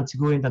 22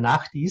 Uhr in der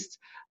Nacht isst,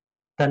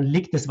 dann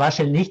liegt es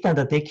wahrscheinlich nicht an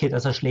der Decke,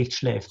 dass er schlecht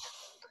schläft,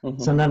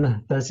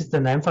 sondern das ist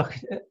dann einfach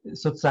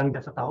sozusagen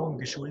der Verdauung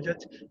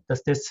geschuldet,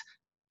 dass das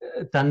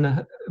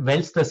dann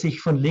wälzt er sich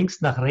von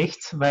links nach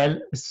rechts,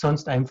 weil es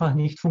sonst einfach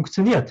nicht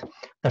funktioniert,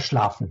 das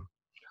Schlafen.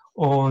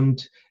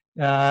 Und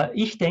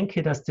ich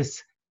denke, dass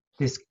das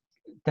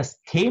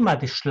Thema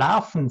des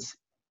Schlafens,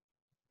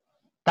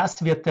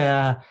 das wird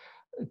der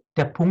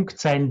Punkt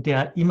sein,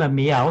 der immer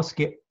mehr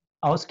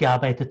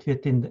ausgearbeitet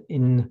wird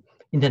in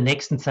der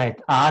nächsten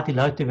Zeit. Die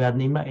Leute werden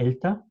immer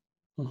älter.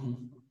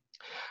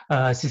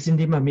 Sie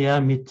sind immer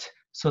mehr mit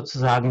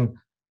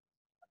sozusagen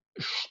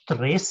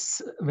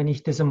Stress, wenn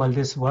ich das einmal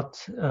das Wort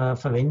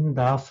verwenden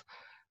darf,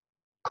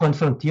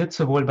 konfrontiert,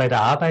 sowohl bei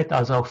der Arbeit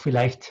als auch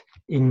vielleicht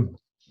im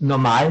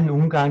normalen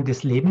Umgang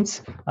des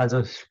Lebens.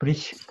 Also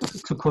sprich,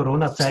 zu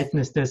Corona-Zeiten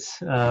ist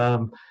das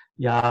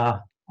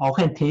ja auch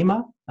ein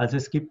Thema. Also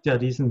es gibt ja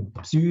diesen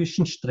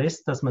psychischen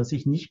Stress, dass man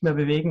sich nicht mehr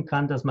bewegen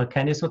kann, dass man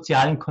keine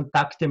sozialen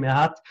Kontakte mehr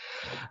hat.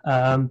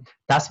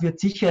 Das wird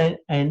sicher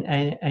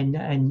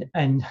einen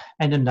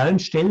neuen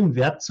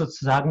Stellenwert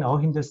sozusagen auch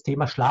in das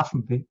Thema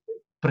Schlafen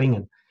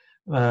bringen.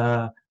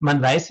 Man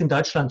weiß, in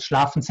Deutschland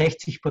schlafen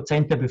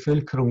 60% der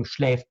Bevölkerung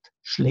schläft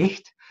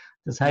schlecht.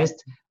 Das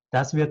heißt,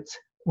 das wird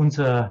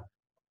unser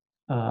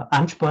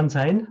Ansporn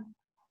sein,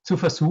 zu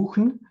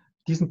versuchen,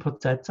 diesen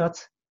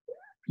Prozentsatz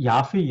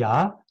Jahr für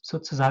Jahr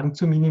sozusagen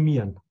zu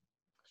minimieren.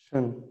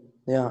 Schön.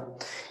 Ja.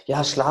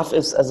 Ja, Schlaf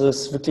ist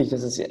wirklich,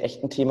 das ist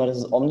echt ein Thema, das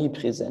ist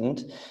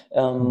omnipräsent.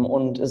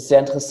 Und es ist sehr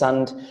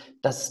interessant,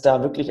 dass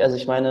da wirklich, also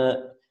ich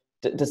meine,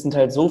 das sind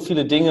halt so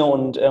viele Dinge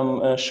und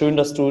schön,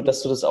 dass du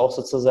das auch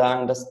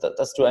sozusagen,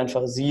 dass du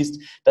einfach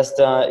siehst, dass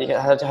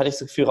hatte ich das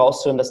Gefühl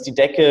rauszuhören, dass die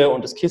Decke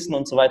und das Kissen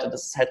und so weiter,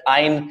 das ist halt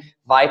ein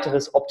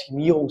weiteres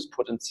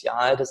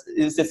Optimierungspotenzial. Das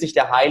ist jetzt nicht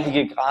der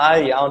heilige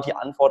Gral, ja, und die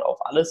Antwort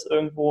auf alles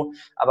irgendwo,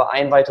 aber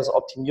ein weiteres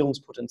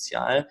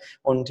Optimierungspotenzial.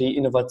 Und die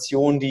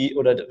Innovation,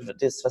 oder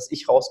das, was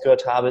ich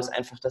rausgehört habe, ist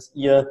einfach, dass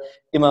ihr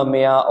immer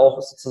mehr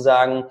auch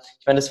sozusagen,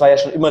 ich meine, das war ja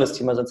schon immer das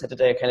Thema, sonst hättet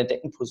ihr ja keine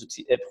Decken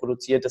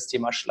produziert, das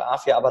Thema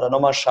Schlaf, ja, aber dann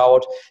nochmal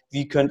schaut,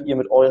 wie könnt ihr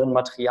mit euren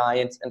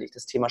Materialien endlich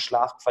das Thema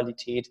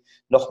Schlafqualität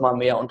nochmal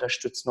mehr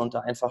unterstützen und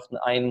da einfach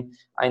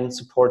einen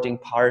Supporting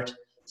Part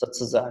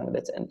sozusagen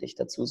letztendlich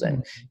dazu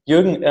sein.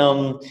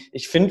 Jürgen,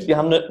 ich finde, wir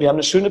haben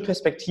eine schöne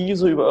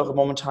Perspektive über eure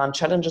momentanen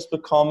Challenges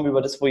bekommen,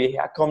 über das, wo ihr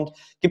herkommt.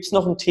 Gibt es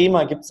noch ein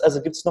Thema?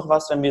 Gibt's noch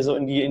was, wenn wir so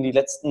in die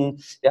letzten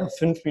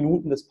 5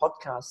 Minuten des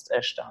Podcasts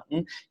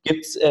starten?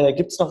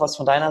 Gibt's noch was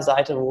von deiner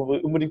Seite, wo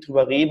wir unbedingt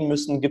drüber reden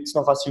müssen? Gibt es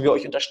noch was, wie wir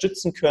euch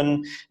unterstützen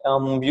können?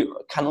 Wie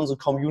kann unsere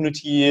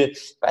Community,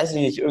 weiß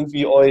ich nicht,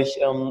 irgendwie euch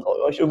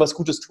irgendwas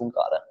Gutes tun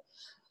gerade?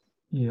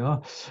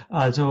 Ja,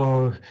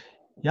 also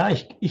ja,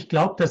 ich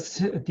glaube,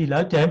 dass die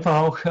Leute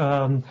einfach auch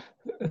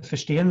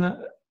verstehen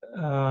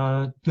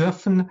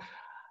dürfen,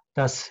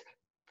 dass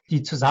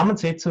die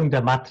Zusammensetzung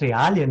der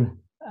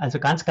Materialien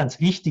also ganz, ganz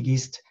wichtig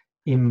ist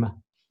im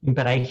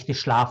Bereich des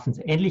Schlafens.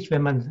 Ähnlich,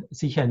 wenn man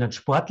sich einen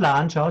Sportler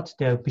anschaut,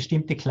 der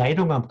bestimmte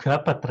Kleidung am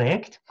Körper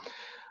trägt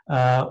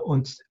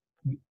und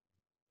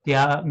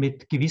der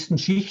mit gewissen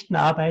Schichten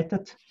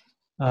arbeitet.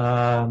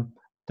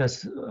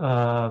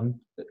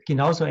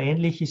 Genauso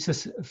ähnlich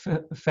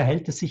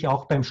verhält es sich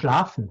auch beim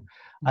Schlafen.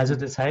 Also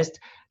das heißt,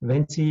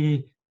 wenn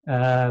Sie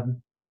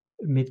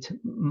mit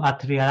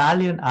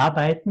Materialien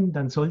arbeiten,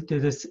 dann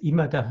sollte das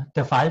immer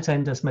der Fall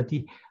sein, dass man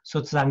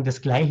sozusagen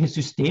das gleiche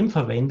System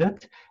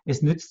verwendet.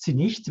 Es nützt Sie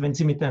nichts, wenn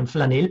Sie mit einem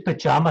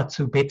Flanell-Pyjama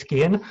zu Bett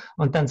gehen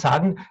und dann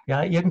sagen,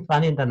 ja,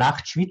 irgendwann in der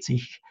Nacht schwitze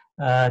ich.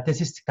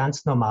 Das ist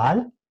ganz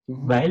normal,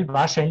 weil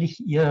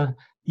wahrscheinlich Ihr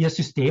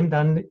System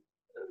dann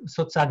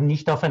sozusagen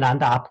nicht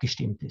aufeinander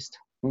abgestimmt ist.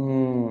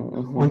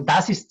 Und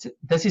das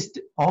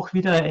ist auch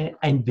wieder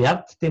ein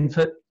Wert, den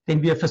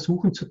wir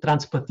versuchen zu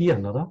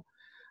transportieren, oder?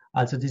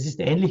 Also das ist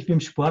ähnlich wie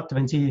im Sport,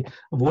 wenn Sie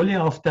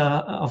Wolle auf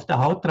der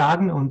Haut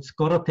tragen und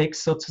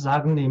Gore-Tex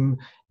sozusagen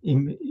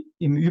im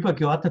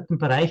übergeordneten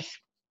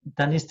Bereich,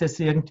 dann ist das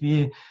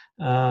irgendwie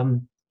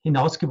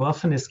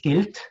hinausgeworfenes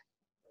Geld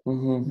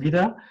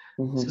wieder.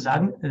 Zu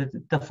sagen,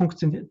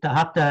 da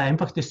hat er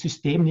einfach das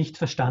System nicht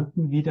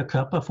verstanden, wie der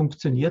Körper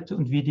funktioniert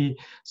und wie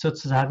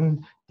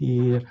sozusagen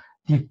die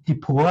die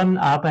Poren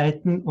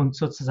arbeiten und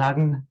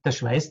sozusagen der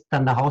Schweiß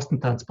dann nach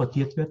außen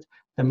transportiert wird,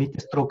 damit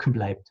es trocken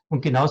bleibt.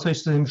 Und genauso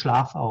ist es im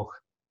Schlaf auch.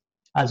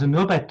 Also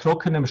nur bei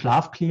trockenem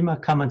Schlafklima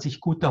kann man sich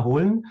gut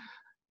erholen.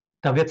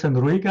 Da wird es ein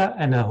ruhiger,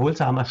 ein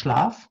erholsamer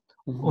Schlaf.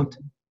 Und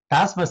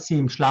das, was Sie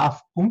im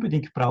Schlaf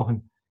unbedingt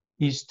brauchen,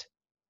 ist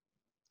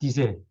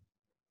diese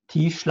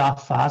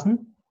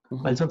Tiefschlafphasen,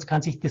 weil sonst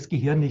kann sich das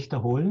Gehirn nicht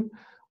erholen.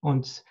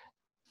 Und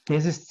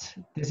das ist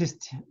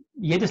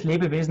jedes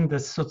Lebewesen,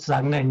 das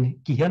sozusagen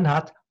ein Gehirn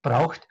hat,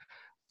 braucht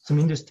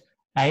zumindest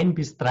 1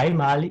 bis 3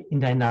 Mal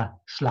in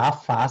einer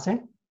Schlafphase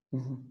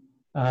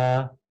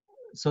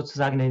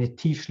sozusagen eine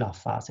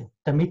Tiefschlafphase,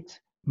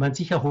 damit man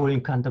sich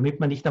erholen kann, damit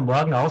man nicht am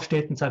Morgen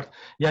aufsteht und sagt,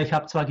 ja, ich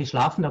habe zwar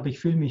geschlafen, aber ich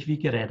fühle mich wie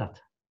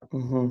gerädert.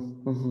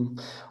 Und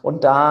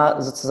da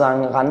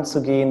sozusagen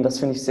ranzugehen, das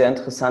finde ich sehr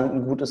interessant,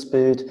 ein gutes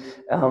Bild.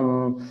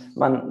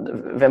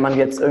 Wenn man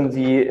jetzt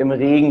irgendwie im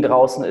Regen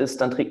draußen ist,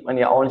 dann trägt man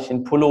ja auch nicht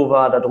den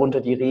Pullover, darunter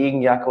die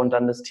Regenjacke und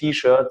dann das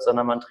T-Shirt,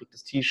 sondern man trägt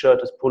das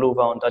T-Shirt, das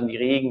Pullover und dann die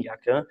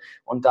Regenjacke.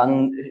 Und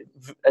dann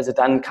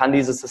kann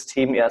dieses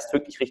System erst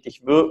wirklich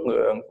richtig wirken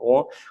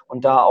irgendwo.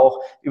 Und da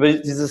auch über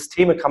diese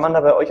Systeme, kann man da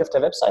bei euch auf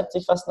der Website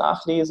sich was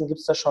nachlesen? Gibt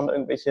es da schon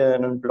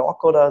einen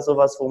Blog oder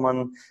sowas, wo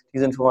man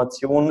diese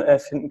Informationen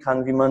finden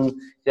kann, wie man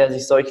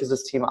sich solche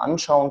Systeme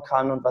anschauen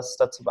kann und was es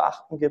da zu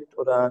beachten gibt?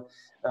 Oder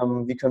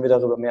wie können wir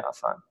darüber mehr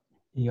erfahren?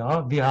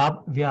 Ja,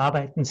 wir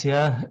arbeiten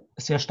sehr,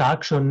 sehr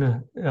stark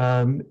schon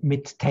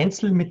mit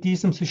Tänzel, mit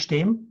diesem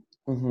System.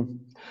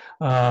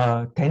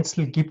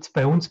 Tänzel gibt es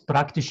bei uns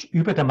praktisch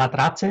über der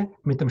Matratze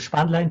mit dem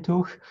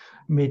Spannleintuch,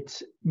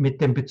 mit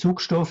dem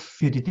Bezugsstoff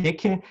für die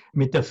Decke,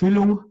 mit der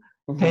Füllung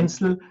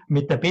Tänzel,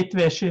 mit der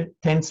Bettwäsche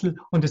Tänzel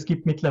und es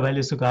gibt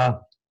mittlerweile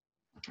sogar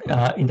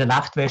in der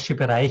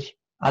Nachtwäschebereich,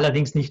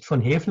 allerdings nicht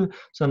von HEFEL,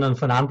 sondern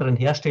von anderen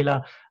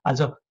Herstellern,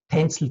 also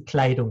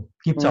Tänzelkleidung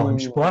gibt es auch im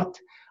Sport.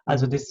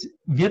 Also das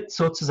wird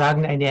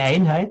sozusagen eine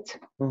Einheit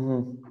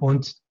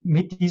und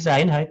mit dieser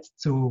Einheit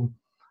zu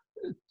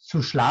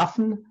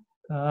schlafen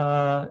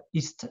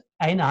ist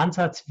ein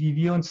Ansatz, wie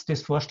wir uns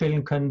das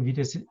vorstellen können, wie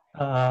das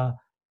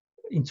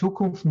in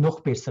Zukunft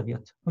noch besser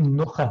wird und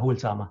noch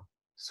erholsamer.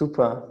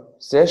 Super,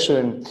 sehr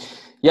schön.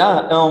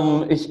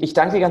 Ja, ich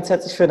danke dir ganz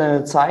herzlich für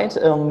deine Zeit.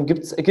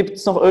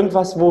 Gibt's noch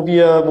irgendwas, wo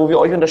wir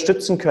euch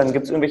unterstützen können?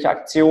 Gibt es irgendwelche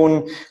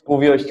Aktionen, wo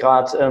wir euch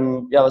gerade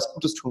was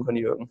Gutes tun können,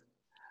 Jürgen?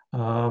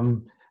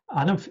 An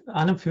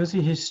und für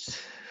sich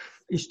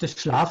ist das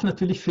Schlaf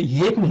natürlich für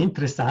jeden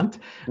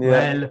interessant,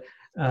 weil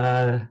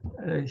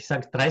ich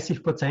sage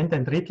 30%,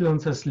 ein Drittel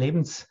unseres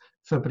Lebens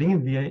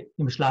verbringen wir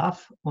im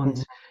Schlaf.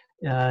 Und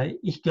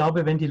ich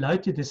glaube, wenn die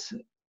Leute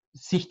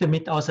sich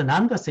damit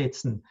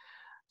auseinandersetzen,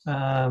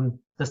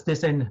 dass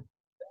das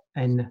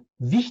ein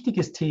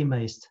wichtiges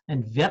Thema ist,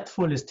 ein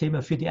wertvolles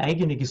Thema für die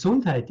eigene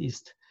Gesundheit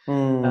ist.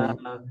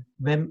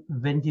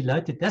 Wenn die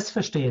Leute das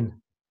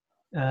verstehen,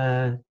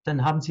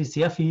 dann haben sie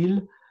sehr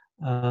viel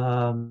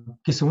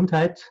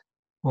Gesundheit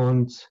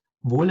und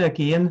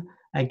Wohlergehen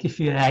eigentlich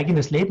für ihr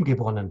eigenes Leben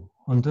gewonnen.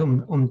 Und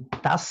um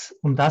das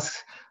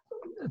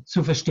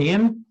zu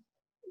verstehen,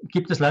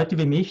 gibt es Leute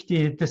wie mich,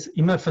 die das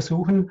immer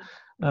versuchen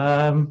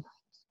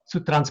zu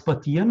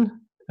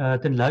transportieren,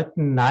 den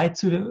Leuten nahe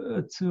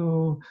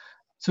zu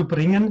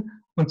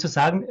bringen und zu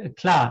sagen,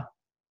 klar,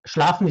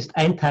 Schlafen ist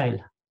ein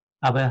Teil,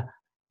 aber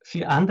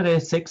für andere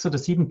 6 oder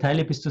 7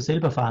 Teile bist du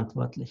selber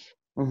verantwortlich.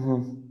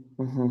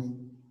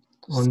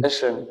 Sehr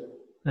schön.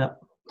 Ja,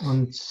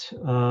 und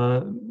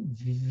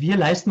wir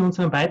leisten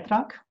unseren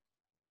Beitrag,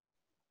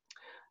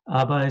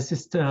 aber es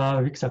ist,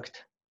 wie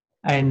gesagt,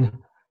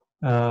 ein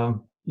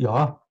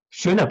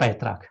schöner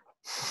Beitrag.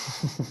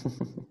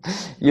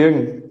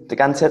 Jürgen,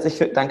 ganz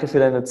herzlich danke für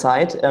deine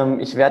Zeit.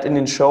 Ich werde in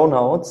den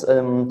Shownotes,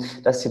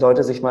 dass die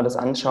Leute sich mal das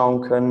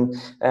anschauen können,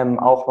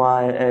 auch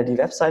mal die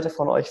Webseite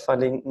von euch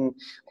verlinken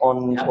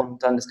und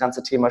dann das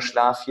ganze Thema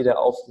Schlaf, hier der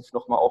Aufruf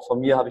nochmal auch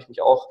von mir, habe ich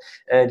mich auch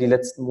die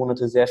letzten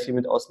Monate sehr viel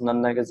mit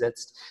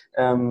auseinandergesetzt.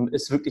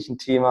 Ist wirklich ein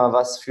Thema,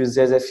 was für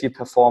sehr, sehr viel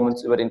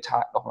Performance über den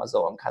Tag nochmal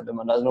sorgen kann, wenn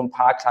man da nur ein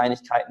paar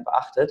Kleinigkeiten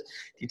beachtet.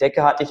 Die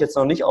Decke hatte ich jetzt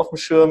noch nicht auf dem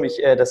Schirm.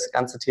 Das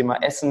ganze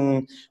Thema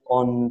Essen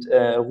und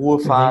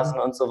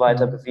Ruhephasen und so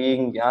weiter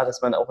bewegen, dass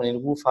man auch in den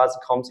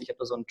Ruhephasen kommt. Ich habe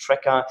da so einen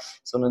Tracker,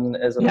 so einen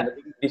Ring,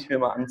 den ich mir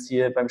mal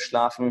anziehe beim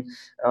Schlafen,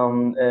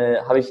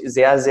 habe ich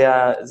sehr,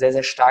 sehr, sehr,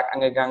 sehr stark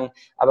angegangen.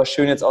 Aber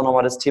schön jetzt auch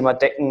nochmal das Thema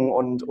Decken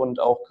und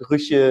auch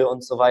Gerüche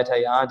und so weiter,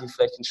 die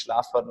vielleicht den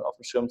Schlaf fördern, auf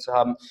dem Schirm zu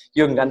haben.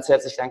 Jürgen, ganz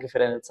herzlich danke für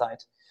deine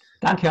Zeit.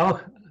 Danke auch.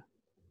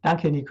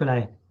 Danke,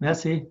 Nikolai.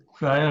 Merci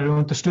für eure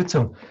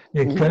Unterstützung.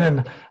 Wir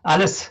können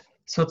alles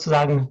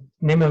sozusagen,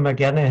 nehmen wir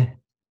gerne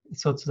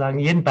sozusagen,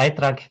 jeden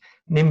Beitrag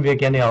nehmen wir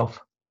gerne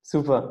auf.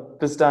 Super,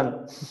 bis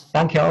dann.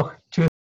 Danke auch. Tschüss.